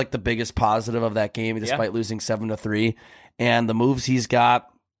 that was like the biggest positive of that game, despite losing 7-3. And the moves he's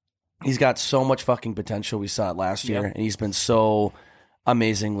got so much fucking potential. We saw it last year, and he's been so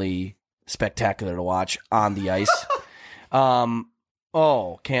amazingly spectacular to watch on the ice.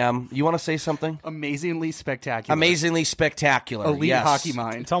 Cam, you want to say something? Amazingly spectacular. Amazingly spectacular. Elite yes. hockey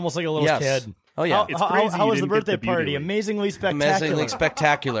mind. It's almost like a little kid. Oh, yeah. It's crazy How you was the didn't get birthday the beauty party? league. Amazingly spectacular. Amazingly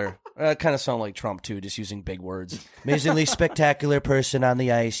spectacular. Kind of sound like Trump, too, just using big words. Amazingly spectacular person on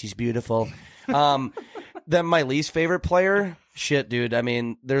the ice. He's beautiful. Then my least favorite player? Shit, dude. I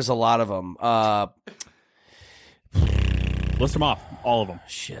mean, there's a lot of them. List them off, all of them.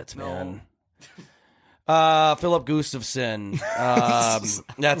 Shit, man. Philip Gustafsson.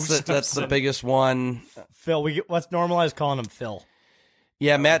 That's the biggest one. Phil, let's normalize calling him Phil.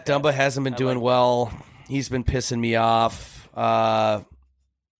 Yeah, Matt Dumba hasn't been doing well. He's been pissing me off.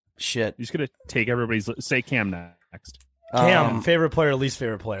 Shit. You're just gonna take everybody's. Say Cam next. Cam, favorite player, least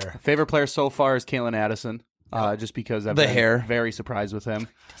favorite player. Favorite player so far is Kalen Addison. Just because I've The been hair. very surprised with him.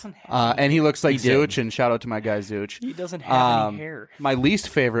 And he looks like Zuch, and shout out to my guy Zuch. He doesn't have any hair. My least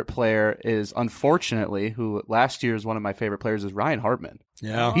favorite player is, unfortunately, who last year is one of my favorite players, is Ryan Hartman.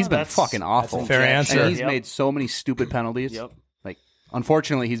 Yeah. He's been fucking awful. That's a fair answer. And he's made so many stupid penalties. Yep. Like,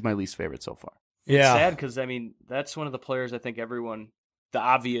 unfortunately, he's my least favorite so far. Yeah. Sad because, I mean, that's one of the players I think everyone, the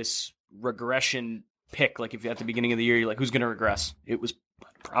obvious regression pick, like if at the beginning of the year, you're like, who's going to regress? It was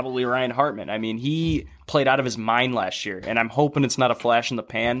probably Ryan Hartman. I mean, he played out of his mind last year, and I'm hoping it's not a flash in the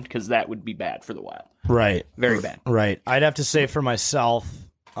pan because that would be bad for the Wild. Right. Very bad. Right. I'd have to say for myself,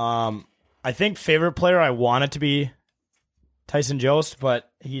 I think favorite player I want it to be Tyson Jost, but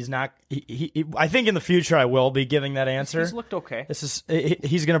he's not. I think in the future I will be giving that answer. He's looked okay.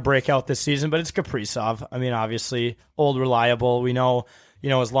 He's going to break out this season, but it's Kaprizov. I mean, obviously, old, reliable. We know,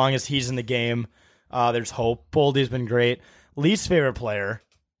 as long as he's in the game, there's hope. Boldy's been great. Least favorite player,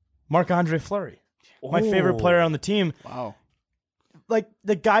 Marc-Andre Fleury. My favorite player on the team. Wow. Like,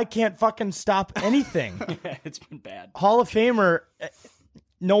 the guy can't fucking stop anything. It's been bad. Hall of Famer,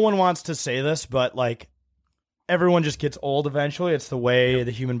 no one wants to say this, but, like, everyone just gets old eventually. It's the way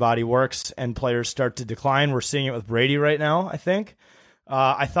the human body works, and players start to decline. We're seeing it with Brady right now, I think.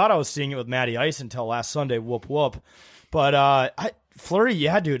 I thought I was seeing it with Matty Ice until last Sunday. Whoop, whoop. But Fleury,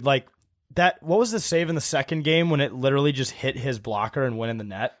 yeah, dude, like, what was the save in the second game when it literally just hit his blocker and went in the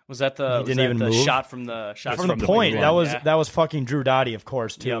net? Was that the shot from the point? That was fucking Drew Doughty, of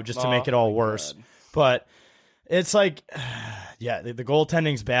course, too, just to make it all worse. God. But it's like, yeah, the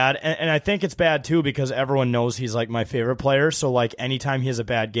goaltending's bad, and I think it's bad too because everyone knows he's like my favorite player. So like anytime he has a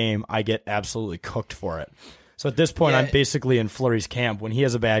bad game, I get absolutely cooked for it. So at this point, I'm basically in Fleury's camp. When he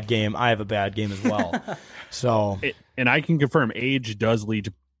has a bad game, I have a bad game as well. So, and I can confirm, age does lead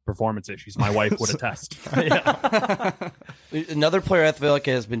to performance issues. My wife would attest. Another player I feel like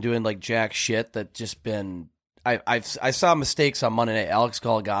has been doing like jack shit that just been. I saw mistakes on Monday night. Alex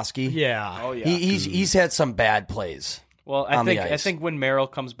Goligoski. Yeah. Oh yeah. He's had some bad plays. Well, I think when Merrill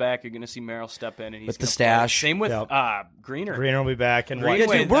comes back, you're going to see Merrill step in and he's with the stash. Play. Same with Greener. Greener will be back, and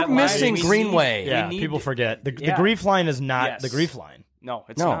Dude, we're missing Greenway. Yeah, people forget the Grief line is not the Grief line. No,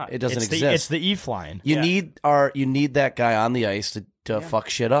 it's not. It doesn't exist. It's the Eve line. You need that guy on the ice to fuck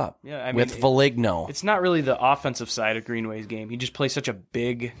shit up. Yeah, I mean, with Foligno. It's not really the offensive side of Greenway's game. He just plays such a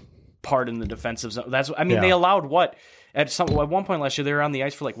big part in the defensive zone. They allowed what at one point last year they were on the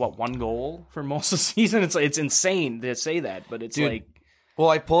ice for like one goal for most of the season. It's insane to say that, but it's like. Well,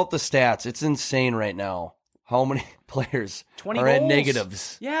 I pull up the stats. It's insane right now. How many players 20 are goals. at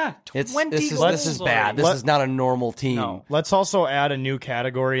negatives? Yeah, 20 This is bad. This is not a normal team. No. Let's also add a new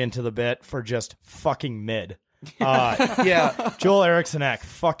category into the bit for just fucking mid. Joel Eriksson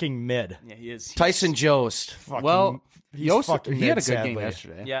fucking mid. Yeah, he is. Tyson Jost. He had a good game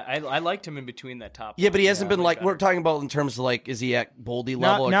yesterday. Yeah, I liked him in between that top. Yeah, but he hasn't been like we're talking about in terms of like, is he at Boldy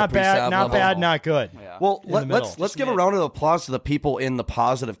level or not bad, level? not good. Yeah. Well, let's give a round of applause to the people in the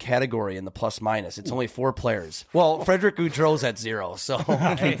positive category in the plus minus. It's only 4 players. Well, Frederick Goudreau's at 0, so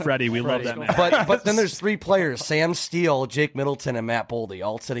Hey, Freddie, we love that man. But then there's 3 players: Sam Steele, Jake Middleton, and Matt Boldy,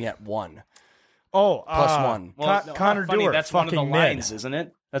 all sitting at 1. Oh, plus 1. Well, Connor Dewar. That's one of the lines, isn't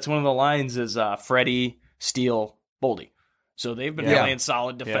it? That's one of the lines is Freddie, Steele, Boldy. So they've been playing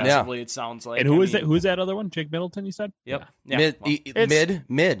solid defensively. It sounds like. And who is that? Who's that other one? Jake Middleton. You said. Yep. Yeah.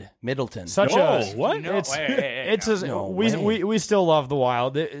 Middleton. Such what? No, we still love the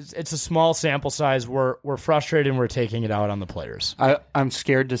Wild. It's a small sample size. We're frustrated and we're taking it out on the players. I'm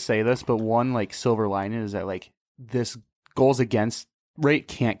scared to say this, but one like silver lining is that like this goals against rate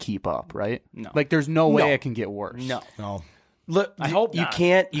can't keep up, right? No. Like there's no way it can get worse. No. Look, I hope you not.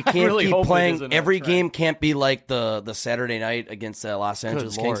 can't really keep hope it playing. isn't Every a game can't be like the Saturday night against the Los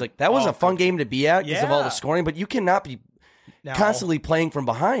Angeles Good Kings. Lord. Like that was a fun game to be at because of all the Yeah. scoring, but you cannot be constantly playing from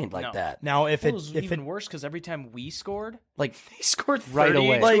behind like that. Now, It was even worse because every time we scored, Like, they scored 30 Right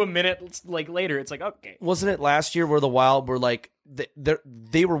away. to Like- a minute like later. It's like, okay. wasn't it last year where the Wild were like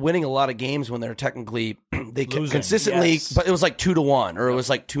they were winning a lot of games when they're technically they consistently, Yes. but it was like 2-1 or it was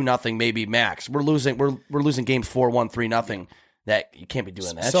like 2-0 maybe max. We're losing games 4-1, 3-0. That you can't be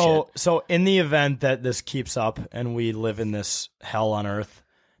doing that. So in the event that this keeps up and we live in this hell on earth,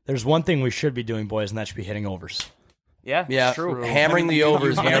 there's one thing we should be doing, boys, and that should be hitting overs. Yeah, Yeah, true. hammering the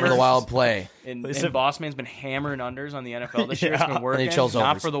overs whenever the Wild play. And Bossman's been hammering unders on the NFL this year. It's been working. NHL's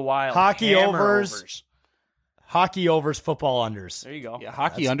Not overs. for the Wild. Hockey Hammer overs. Hockey overs, football unders. There you go. Yeah,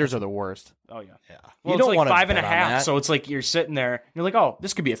 hockey unders are the worst. Oh, yeah. You Well, it's don't like wanna 5.5, bet on that. so it's like you're sitting there, and you're like, oh,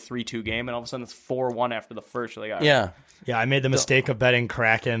 this could be a 3-2 game, and all of a sudden it's 4-1 after the first. You're like, all right. Yeah. Yeah, I made the mistake of betting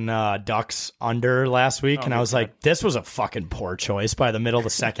Kraken Ducks under last week, and I was like, this was a fucking poor choice. By the middle of the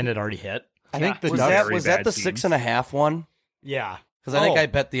second, it already hit. I think the Was Ducks. that the 6.5 one? Yeah. Because I think I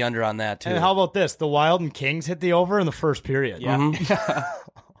bet the under on that too. And how about this? The Wild and Kings hit the over in the first period. Yeah.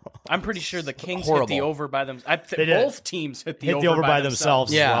 I'm pretty sure the Kings hit the over by them. Both teams hit the over by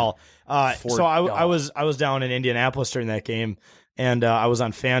themselves Yeah. as well. So I was down in Indianapolis during that game, and I was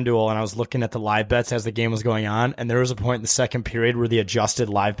on FanDuel, and I was looking at the live bets as the game was going on, and there was a point in the second period where the adjusted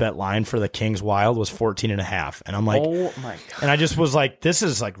live bet line for the Kings Wild was 14.5, and I'm like, oh my god! And I just was like, this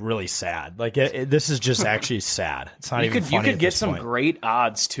is like really sad. Like this is just actually sad. It's not even funny. You could at get this some point. great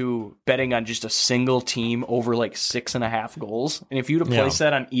odds too, betting on just a single team over like 6.5 goals, and if you'd have placed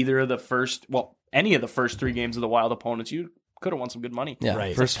that on either of the any of the first 3 games of the Wild opponents, you could have won some good money. Yeah,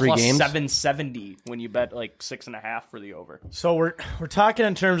 right. First like 3 games, 770 when you bet like 6.5 for the over. So we're talking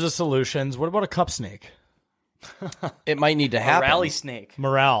in terms of solutions. What about a cup snake? it might need to happen. A rally snake.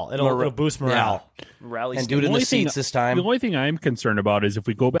 Morale. It'll boost morale. Yeah. Rally and snake. do it in the seats this time. The only thing I'm concerned about is if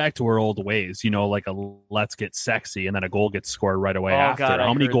we go back to our old ways, like a let's get sexy and then a goal gets scored right away after. God,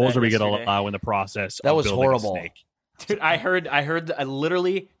 How many goals are we going to yesterday. allow in the process? That of was building a horrible. snake? Dude, I heard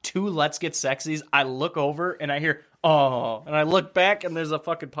literally 2 let's get sexies. I look over and I hear, oh, and I look back and there's a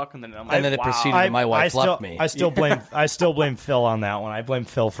fucking puck in the net. I'm like, And then it wow. proceeded and my wife left me. I still blame Phil on that one. I blame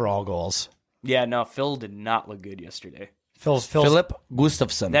Phil for all goals. Yeah, no, Phil did not look good yesterday. Philip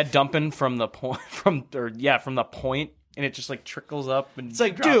Gustafsson. That dumping from the point from the point, and it just like trickles up and It's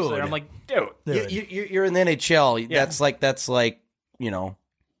like, drops dude. there. I'm like, dude. You're in the NHL. Yeah. That's like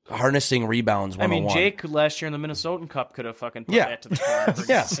harnessing rebounds 101. Jake last year in the Minnesotan Cup could have fucking put that to the corner for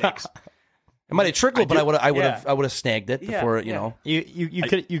Yeah. 6. It might have trickled, but I would have snagged it before You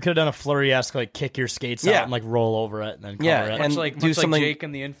could have done a Fleury-esque like kick your skates out and like roll over it and then cover it. Much like something. Jake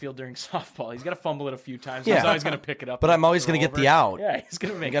in the infield during softball. He's got to fumble it a few times. Yeah. He's always going to pick it up. But and I'm always throw going to get over. the out. Yeah, he's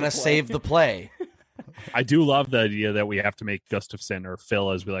going to make. I'm going to save the play. I do love the idea that we have to make Gustafsson, or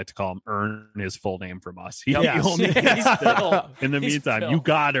Phil as we like to call him, earn his full name from us. He only He's Phil. In the meantime, you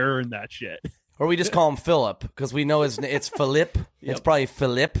got to earn that shit. Or we just call him Philip because we know it's Philip. It's probably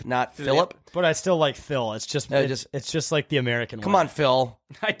Philip, not Philip. But I still like Phil. It's just like the American Come way. on, Phil.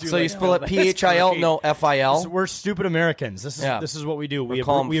 I do. So like you spell it Phil. PHIL, no FIL. We're stupid Americans. This is what we do. We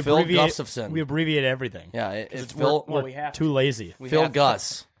call him Phil abbreviate. Gustafsson. We abbreviate everything. Yeah, it's Phil. Phil. we have Too lazy. Phil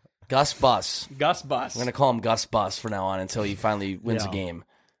Gus. Gus Bus. Gus Bus. I'm going to call him Gus Bus from now on until he finally wins a game.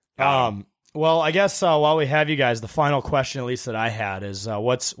 Well, I guess while we have you guys, the final question, at least that I had, is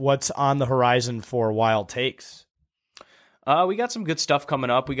what's on the horizon for Wild Takes? We got some good stuff coming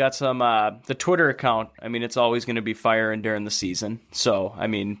up. We got some the Twitter account. I mean, it's always going to be firing during the season. So, I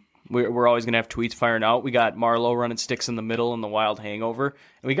mean, we're always going to have tweets firing out. We got Marlowe running sticks in the middle in the Wild Hangover.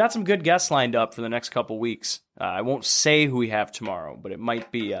 And we got some good guests lined up for the next couple weeks. I won't say who we have tomorrow, but it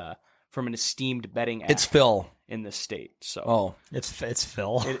might be from an esteemed betting app. It's Phil. In the state. So it's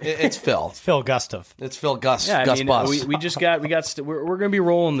Phil. It's Phil. It's Phil Gustaf. It's Phil Gus. Yeah, Gus Bus. we just got we're going to be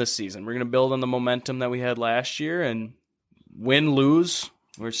rolling this season. We're going to build on the momentum that we had last year, and win, lose,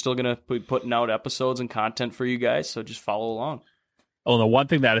 we're still going to be putting out episodes and content for you guys. So just follow along. Oh, the one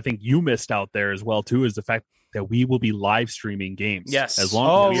thing that I think you missed out there as well too is the fact that we will be live streaming games. Yes. As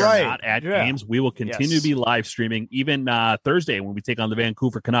long as we right. are not at games, we will continue to be live streaming. Even Thursday when we take on the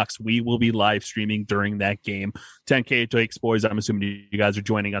Vancouver Canucks, we will be live streaming during that game. 10K Takes boys, I'm assuming you guys are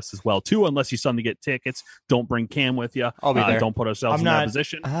joining us as well too. Unless you suddenly get tickets, don't bring Cam with you. I'll be there. Don't put ourselves in that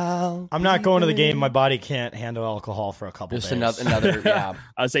position. I'm not going to the game. My body can't handle alcohol for a couple Just days. another yeah.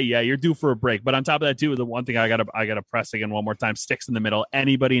 I say, yeah, you're due for a break. But on top of that, too, the one thing I gotta press again one more time: sticks in the middle.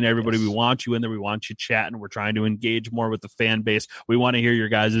 Anybody and everybody, we want you in there. We want you chatting. We're trying to engage more with the fan base. We want to hear your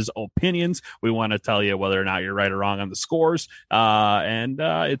guys' opinions. We want to tell you whether or not you're right or wrong on the scores. And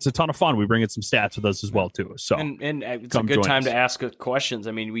it's a ton of fun. We bring in some stats with us as well, too. So and it's a good time to ask questions.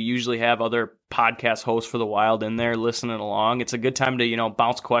 I mean, we usually have other podcast hosts for the Wild in there listening along. It's a good time to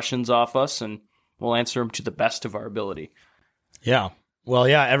bounce questions off us, and we'll answer them to the best of our ability. Yeah. Well,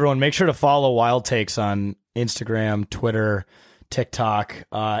 yeah, everyone make sure to follow Wild Takes on Instagram, Twitter, TikTok,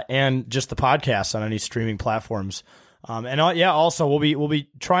 and just the podcast on any streaming platforms. Also we'll be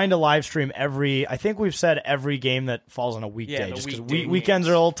trying to live stream I think we've said every game that falls on a weekday, just because weekends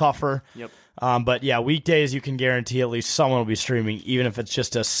are a little tougher. Yep. But yeah, weekdays you can guarantee at least someone will be streaming, even if it's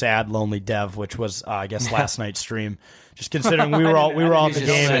just a sad, lonely Dev, which was I guess last night's stream. Just considering we were all at the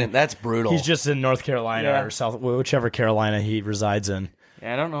game. And that's brutal. He's just in North Carolina or South, whichever Carolina he resides in.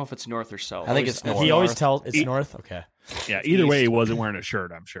 Yeah, I don't know if it's north or south. I think it's north. He always tells it's north. Okay. Yeah, either way, he wasn't wearing a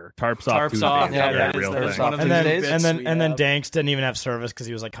shirt. I'm sure. Tarps off. And then Danks didn't even have service because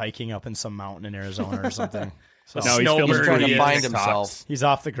he was like hiking up in some mountain in Arizona or something. So no, he's trying to find himself. He's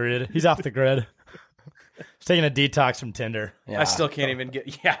off the grid. He's He's taking a detox from Tinder. Yeah. I still can't even get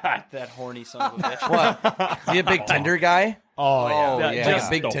that horny son of a bitch. What? Is he a big Tinder guy? Oh yeah. Just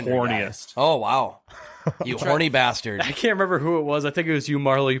big Tinder horniest. Guy. Oh wow. You horny bastard. I can't remember who it was. I think it was you,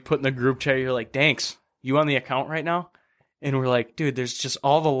 Marlo. You put in the group chat, you're like, Danks, you on the account right now? And we're like, dude, there's just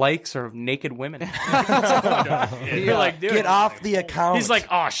all the likes are of naked women. You're like, dude, get off the account. He's like,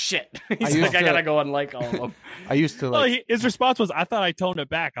 oh shit. He's like, I gotta go and like all of them. I used to Well, his response was, I thought I toned it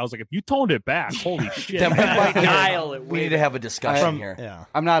back. I was like, if you toned it back, holy shit. Then we might Dial it we need to have a discussion here. Yeah.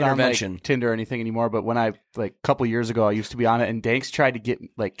 I'm not on Intervention. like Tinder or anything anymore, but when I like a couple years ago I used to be on it, and Danks tried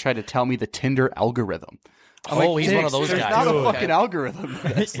to tell me the Tinder algorithm. I'm Oh, like, he's one of "Danks, those there's guys. not a Dude. fucking algorithm.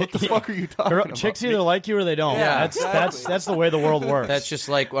 What the fuck are you talking about? Chicks either like you or they don't. Yeah, That's the way the world works. That's just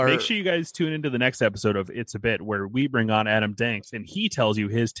like our, Make sure you guys tune into the next episode of It's a Bit, where we bring on Adam Danks and he tells you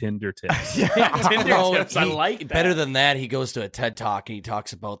his Tinder tips. Tinder No, tips. I he- like that. Better than that, he goes to a TED Talk and he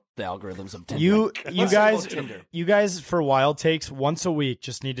talks about the algorithms of Tinder. You guys for Wild Takes once a week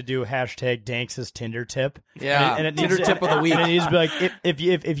just need to do hashtag Danks' Tinder tip. Yeah, and it Tinder needs, tip of the week. And it needs to be like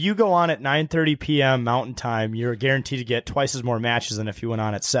if you go on at 9:30 p.m. Mountain Time, you're guaranteed to get twice as more matches than if you went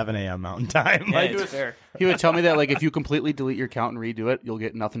on at 7 a.m. Mountain Time. Yeah, it's fair. He would tell me that like if you completely delete your account and redo it, you'll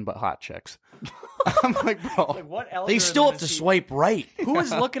get nothing but hot chicks. I'm like, bro, Like, what They algorithm still have to is he- swipe right. Who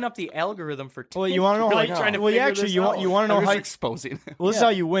is looking up the algorithm for Tinder? Well, you want to know Really how? trying to well, figure actually, this you out? want to know I'm how? just exposing. Well, this is how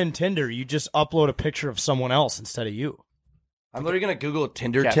you win Tinder. You just upload a picture of someone else instead of you. I'm literally gonna Google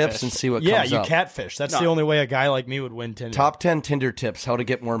Tinder Catfish. tips and see what Yeah, comes you up. catfish. That's No. the only way a guy like me would win Tinder. Top 10 Tinder tips: how to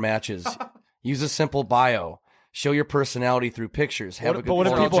get more matches. Use a simple bio. Show your personality through pictures. Have a good But what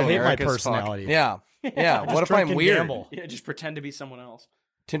if photo. people hate my generic as fuck. personality? Yeah, yeah. What Just if I'm drink and weird? gamble. Yeah, just pretend to be someone else.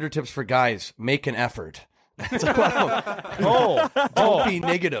 Tinder tips for guys: make an effort. That's what don't be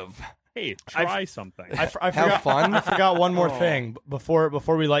negative. Hey, try something. I Have forgot, fun. I forgot one Oh. more thing before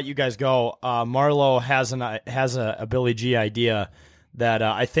we let you guys go. Marlo has a Billy G idea that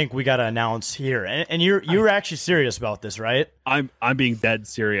I think we got to announce here, and you're actually serious about this, right? I'm being dead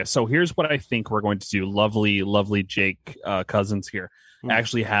serious. So here's what I think we're going to do. Lovely Jake Cousins here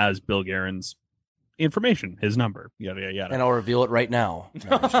actually has Bill Guerin's information, his number, yada yada. And I'll reveal it right now.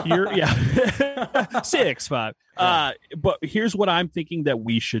 Here, yeah, 6'5". But here's what I'm thinking that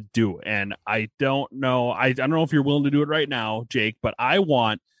we should do, and I don't know if you're willing to do it right now, Jake, but I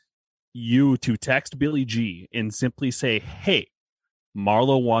want you to text Billy G and simply say, "Hey,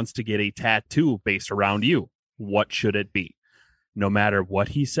 Marlo wants to get a tattoo based around you. What should it be?" No matter what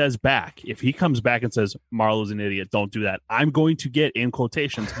he says back, if he comes back and says, "Marlo's an idiot, don't do that," I'm going to get in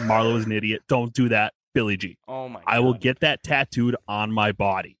quotations, "Marlo is an idiot, don't do that, Billy G." Oh my God. I will get that tattooed on my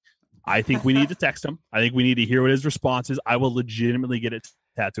body. I think we need to text him. I think we need to hear what his response is. I will legitimately get it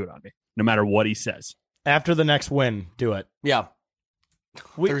tattooed on me, no matter what he says. After the next win, do it. Yeah,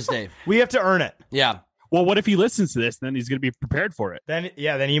 Thursday. We have to earn it. Yeah. Well, what if he listens to this? Then he's going to be prepared for it. Then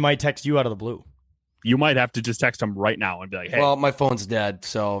he might text you out of the blue. You might have to just text him right now and be like, "Hey." Well, my phone's dead,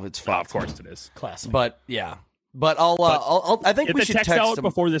 so it's fine. Of course it is. Classic. But yeah. But I'll I think Get we the should text text out him.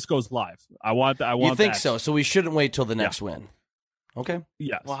 before this goes live. I want You think that. so? So we shouldn't wait till the next win. Okay.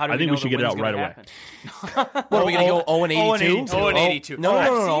 Yes. Well, how do I we think know we should the get it out win's right gonna away. happen? What are we going to go 0-82? 0-82.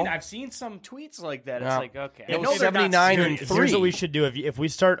 No. I've seen some tweets like that. It's Yeah. like, okay. It I was know they're not 79 serious. and Here's 3. what we should do: if we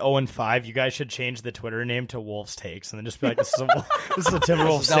start 0-5, you guys should change the Twitter name to Wolves Takes, and then just be like, "This is a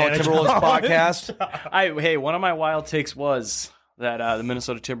Timberwolves This is now a Timberwolves podcast. Hey, one of my wild takes was that the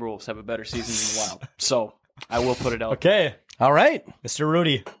Minnesota Timberwolves have a better season than the Wild. So I will put it out. Okay, all right, Mr.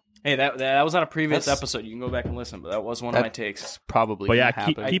 Rudy. Hey, that was on a previous episode. You can go back and listen, but that was one of my takes. Probably. But yeah, gonna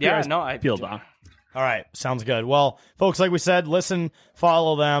keep happen. your eyes peeled on. All right, sounds good. Well, folks, like we said, listen,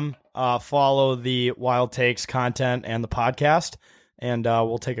 follow them, follow the Wild Takes content and the podcast, and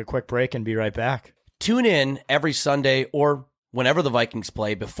we'll take a quick break and be right back. Tune in every Sunday or whenever the Vikings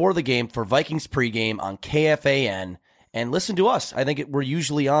play before the game for Vikings pregame on KFAN, and listen to us. I think we're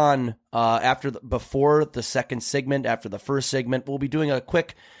usually on before the second segment. After the first segment, we'll be doing a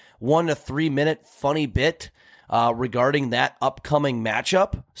quick 1 to 3 minute funny bit regarding that upcoming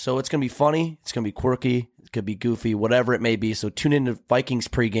matchup. So it's going to be funny. It's going to be quirky. It could be goofy, whatever it may be. So tune in to Vikings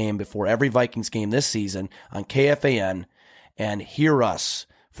pregame before every Vikings game this season on KFAN and hear us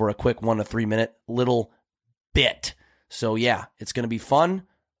for a quick 1 to 3 minute little bit. So yeah, it's going to be fun.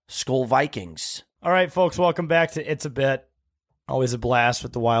 Skol Vikings. All right, folks, welcome back to It's a Bit. Always a blast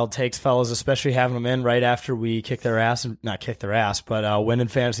with the Wild Takes, fellas, especially having them in right after we kick their ass, not kick their ass, but win in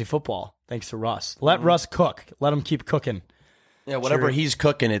fantasy football. Thanks to Russ. Let Russ cook. Let him keep cooking. Yeah, whatever Sure. he's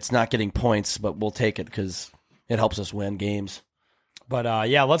cooking, it's not getting points, but we'll take it because it helps us win games. But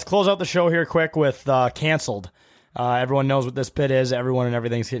yeah, let's close out the show here quick with Canceled. Everyone knows what this bit is. Everyone and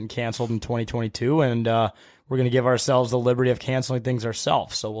everything's getting canceled in 2022, and we're going to give ourselves the liberty of canceling things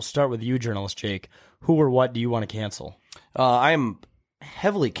ourselves. So we'll start with you, journalist Jake. Who or what do you want to cancel? I'm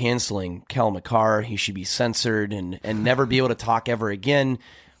heavily canceling Cal McCarr. He should be censored and never be able to talk ever again.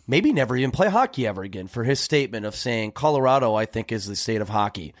 maybe never even play hockey ever again for his statement of saying Colorado, I think, is the state of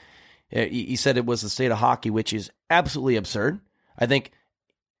hockey. He said it was the state of hockey, which is absolutely absurd. I think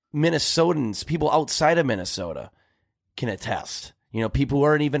Minnesotans, people outside of Minnesota, can attest. People who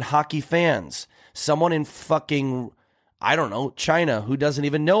aren't even hockey fans. Someone in fucking, I don't know, China who doesn't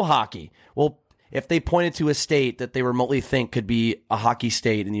even know hockey. Well, if they pointed to a state that they remotely think could be a hockey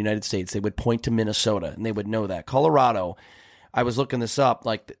state in the United States, they would point to Minnesota, and they would know that. Colorado, I was looking this up,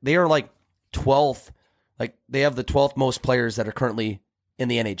 like they are like 12th, like they have the 12th most players that are currently in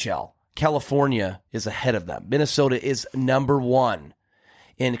the NHL. California is ahead of them. Minnesota is number 1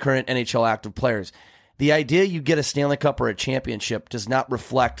 in current NHL active players. The idea you get a Stanley Cup or a championship does not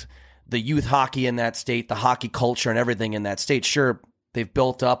reflect the youth hockey in that state, the hockey culture and everything in that state. Sure, they've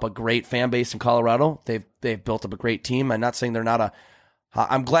built up a great fan base in Colorado. They've built up a great team. I'm not saying they're not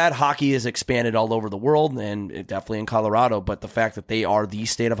I'm glad hockey is expanded all over the world and definitely in Colorado, but the fact that they are the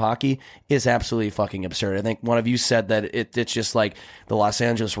state of hockey is absolutely fucking absurd. I think one of you said that it's just like the Los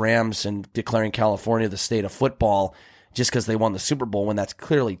Angeles Rams and declaring California the state of football just because they won the Super Bowl when that's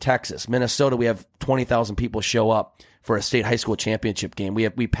clearly Texas. Minnesota, we have 20,000 people show up for a state high school championship game.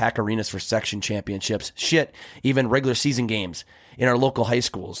 We pack arenas for section championships. Shit, even regular season games in our local high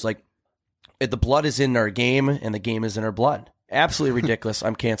schools. Like, the blood is in our game, and the game is in our blood. Absolutely ridiculous.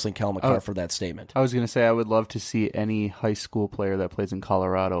 I'm canceling Cal McCarr for that statement. I was going to say I would love to see any high school player that plays in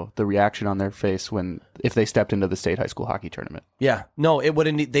Colorado, the reaction on their face if they stepped into the state high school hockey tournament. Yeah, no, it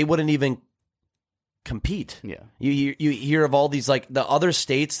wouldn't. They wouldn't even compete. Yeah, you hear of all these, like, the other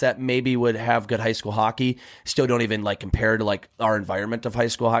states that maybe would have good high school hockey still don't even like compare to like our environment of our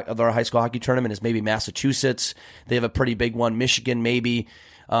high school hockey tournament is maybe Massachusetts. They have a pretty big one. Michigan maybe,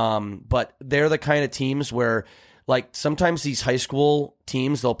 but they're the kind of teams where, like, sometimes these high school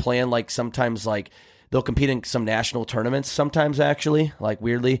teams, they'll play in, like, sometimes, like, they'll compete in some national tournaments sometimes, actually, like,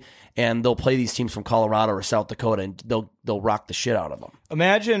 weirdly, and they'll play these teams from Colorado or South Dakota, and they'll rock the shit out of them.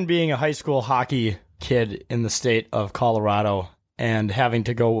 Imagine being a high school hockey kid in the state of Colorado and having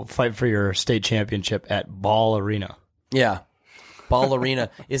to go fight for your state championship at Ball Arena. Yeah, Ball Arena.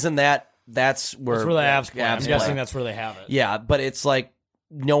 Isn't that's where the Avs play? I'm guessing that's where they have it. Yeah, but it's like,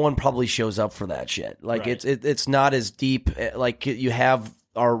 no one probably shows up for that shit. Like, right. It's not as deep. Like, you have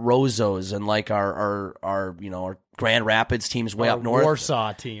our Rozos and like our our Grand Rapids teams way up north.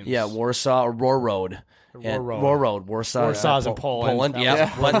 Warsaw teams. Yeah, Warsaw or Warroad. Warsaw's in Poland.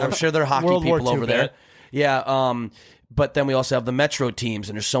 Yeah, but I'm sure they're hockey World people War II over there. Yeah, but then we also have the Metro teams,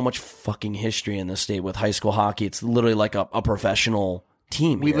 and there's so much fucking history in this state with high school hockey. It's literally like a professional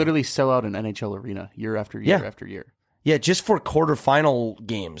team. We literally sell out an NHL arena year after year after year. Yeah, just for quarterfinal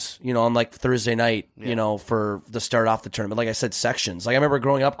games, on like Thursday night, for the start off the tournament. Like I said, sections. Like, I remember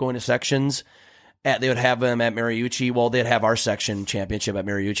growing up going to sections. They would have them at Mariucci. Well, they'd have our section championship at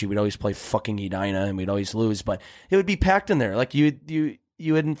Mariucci. We'd always play fucking Edina, and we'd always lose. But it would be packed in there. Like, you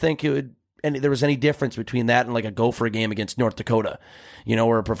wouldn't think it would. And there was any difference between that and like a Gopher game against North Dakota,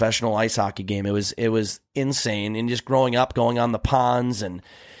 or a professional ice hockey game. It was insane. And just growing up, going on the ponds and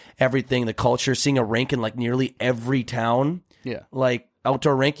everything, the culture, seeing a rink in like nearly every town. Yeah. Like,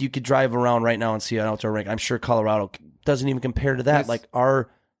 outdoor rink, you could drive around right now and see an outdoor rink. I'm sure Colorado doesn't even compare to that. Like,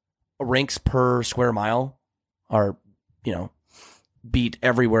 our rinks per square mile are, beat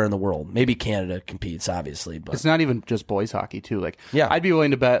everywhere in the world. Maybe Canada competes, obviously, but it's not even just boys hockey too. Like, yeah, I'd be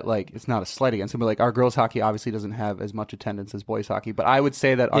willing to bet, like, it's not a slight against them, but like, our girls hockey obviously doesn't have as much attendance as boys hockey. But I would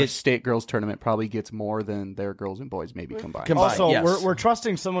say that our state girls tournament probably gets more than their girls and boys maybe combined. Also, yes. we're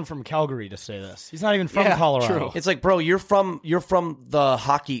trusting someone from Calgary to say this. He's not even from Colorado. True. It's like, bro, you're from the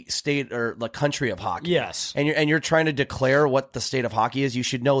hockey state or the country of hockey. Yes, and you're trying to declare what the state of hockey is. You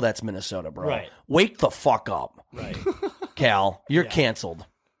should know that's Minnesota, bro. Right. Wake the fuck up. Right. Cal, you're canceled.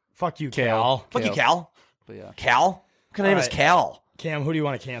 Fuck you, Cal. Fuck you, Cal. But yeah. Cal? What kind of name is Cal? Cam, who do you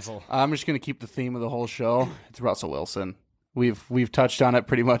want to cancel? I'm just going to keep the theme of the whole show. It's Russell Wilson. We've touched on it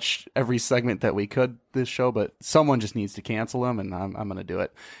pretty much every segment that we could this show, but someone just needs to cancel him, and I'm going to do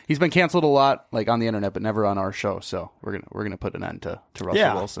it. He's been canceled a lot, like on the internet, but never on our show. So we're gonna put an end to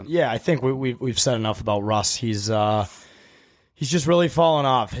Russell Wilson. Yeah, I think we've said enough about Russ. He's just really fallen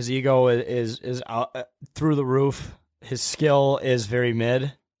off. His ego is out, through the roof. His skill is very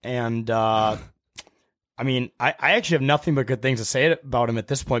mid. And, I mean, I actually have nothing but good things to say about him at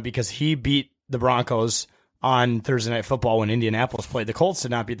this point because he beat the Broncos on Thursday Night Football when Indianapolis played. The Colts did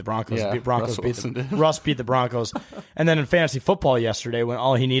not beat the Broncos. Yeah, Russ beat the Broncos. And then in fantasy football yesterday, when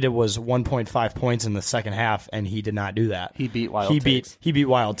all he needed was 1.5 points in the second half, and he did not do that. He beat Wild Takes. He beat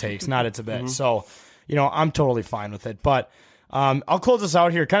Wild Takes, not It's a Bit. So, I'm totally fine with it. But I'll close this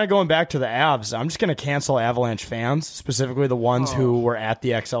out here. Kind of going back to the Avs, I'm just going to cancel Avalanche fans, specifically the ones who were at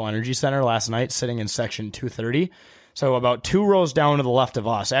the XL Energy Center last night, sitting in section 230. So about 2 rows down to the left of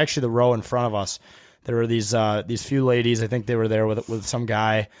us, actually the row in front of us, there were these few ladies. I think they were there with some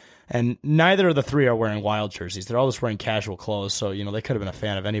guy, and neither of the 3 are wearing Wild jerseys. They're all just wearing casual clothes, so they could have been a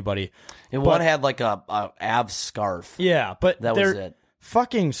fan of anybody. And one had like a Avs scarf. Yeah, but that was it.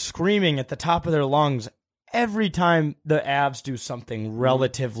 Fucking screaming at the top of their lungs every time the Avs do something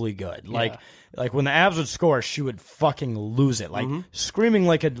relatively good. Like when the Avs would score, she would fucking lose it, like screaming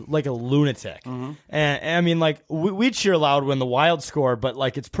like a lunatic. And I mean, like we cheer loud when the Wild score, but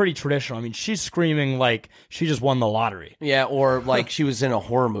like it's pretty traditional. I mean, she's screaming like she just won the lottery. Yeah, or like she was in a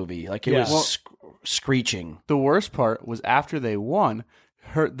horror movie. Like it was screeching. The worst part was after they won.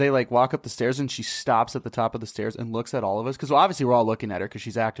 They like walk up the stairs and she stops at the top of the stairs and looks at all of us because obviously we're all looking at her because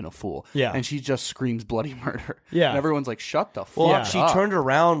she's acting a fool. Yeah, and she just screams bloody murder. Yeah, and everyone's like, "Shut the fuck up." Well, she turned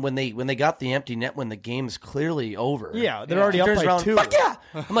around when they got the empty net when the game's clearly over. Yeah, they're already up by 2. Fuck yeah!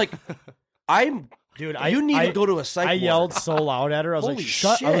 I'm like, Dude, you need to go to a psych ward. I yelled so loud at her. I was Holy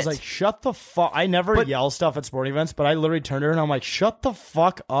shut. shit. I was like, shut the fuck. I never yell stuff at sporting events, but I literally turned to her and I'm like, shut the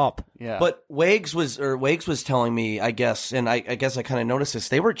fuck up. Yeah. But Wags was telling me, I guess, and I guess I kind of noticed this.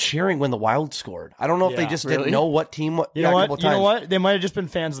 They were cheering when the Wild scored. I don't know if they just didn't know what team. You know what? They might have just been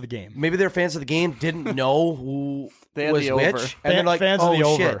fans of the game. Maybe they're fans of the game. Didn't know who was the which, over. and they're like, fans oh of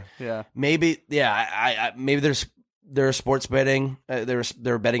the shit. over. Yeah. Maybe. Yeah. Maybe they're sports betting.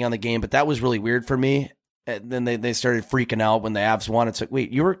 They're betting on the game, but that was really weird for me. And then they started freaking out when the Avs won. It's like,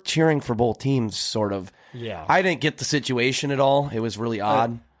 wait, you were cheering for both teams, sort of. Yeah. I didn't get the situation at all. It was really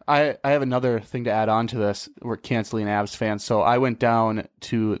odd. I have another thing to add on to this. We're canceling Avs fans. So I went down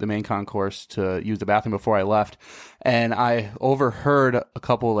to the main concourse to use the bathroom before I left, and I overheard a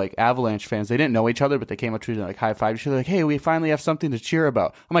couple like Avalanche fans. They didn't know each other, but they came up to me and like high-fived each other, like, hey, we finally have something to cheer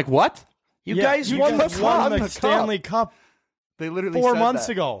about. I'm like, what? You guys won the Stanley Cup. They literally 4 said months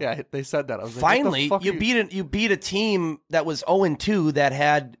that. ago. Yeah, they said that. I was like, finally, what the fuck you beat a team that was 0-2 that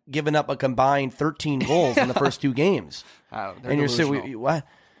had given up a combined 13 goals in the first 2 games. And you're saying, what?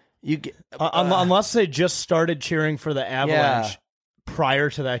 You get, unless they just started cheering for the Avalanche prior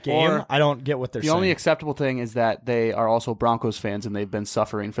to that game, Or I don't get what they're saying. The only acceptable thing is that they are also Broncos fans and they've been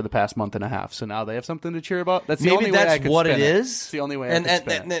suffering for the past month and a half. So now they have something to cheer about. That's the maybe only way I could what spin it is. It's the only way I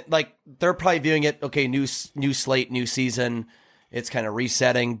could spin it. Like they're probably viewing it. Okay, new slate, new season. It's kind of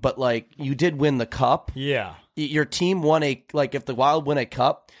resetting, but like you did win the cup. Yeah, your team won if the Wild win a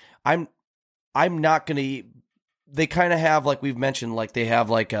cup, I'm not gonna. They kind of have, like we've mentioned, like they have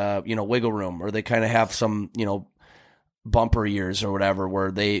like a wiggle room, or they kind of have some bumper years or whatever,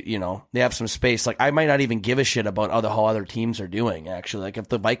 where they have some space. Like I might not even give a shit about how other teams are doing. Actually, like if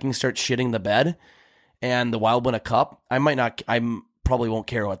the Vikings start shitting the bed and the Wild win a cup, I probably won't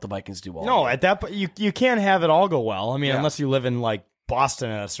care what the Vikings do. No, at that point, you can't have it all go well. I mean, unless you live in like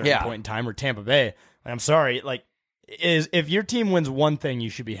Boston at a certain point in time, or Tampa Bay. I'm sorry, like if your team wins one thing, you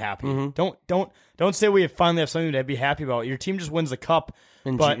should be happy. Don't say we finally have something to be happy about. Your team just wins the cup,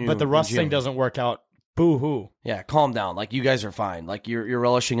 but the Russ thing doesn't work out. Boo hoo. Yeah, calm down. Like you guys are fine. Like you're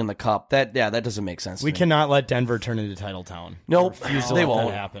relishing in the cup. That doesn't make sense. We cannot let Denver turn into title town. Nope, they won't.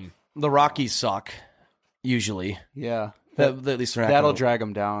 That happen. The Rockies suck usually. Yeah. At least they're not that'll drag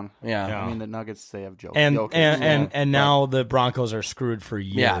them down. Yeah. I mean the Nuggets, they have Joe. And now the Broncos are screwed for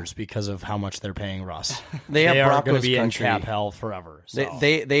years because of how much they're paying Russ. They are going Broncos to be country. in cap hell forever. So.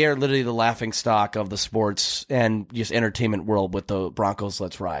 They are literally the laughing stock of the sports and just entertainment world with the Broncos.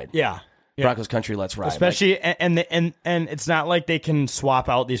 Let's ride. Yeah. Broncos country. Let's ride. Especially and it's not like they can swap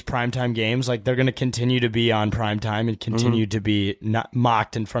out these primetime games. Like they're going to continue to be on primetime and continue to be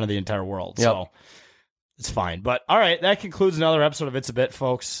mocked in front of the entire world. Yep. So. It's fine. But all right, that concludes another episode of It's a Bit,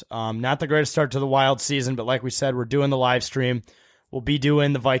 folks. Not the greatest start to the Wild season, but like we said, we're doing the live stream. We'll be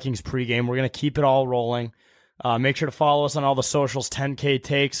doing the Vikings pregame. We're going to keep it all rolling. Make sure to follow us on all the socials, 10K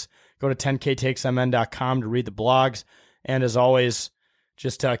Takes. Go to 10ktakesmn.com to read the blogs. And as always,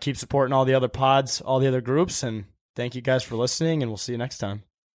 just keep supporting all the other pods, all the other groups. And thank you guys for listening, and we'll see you next time.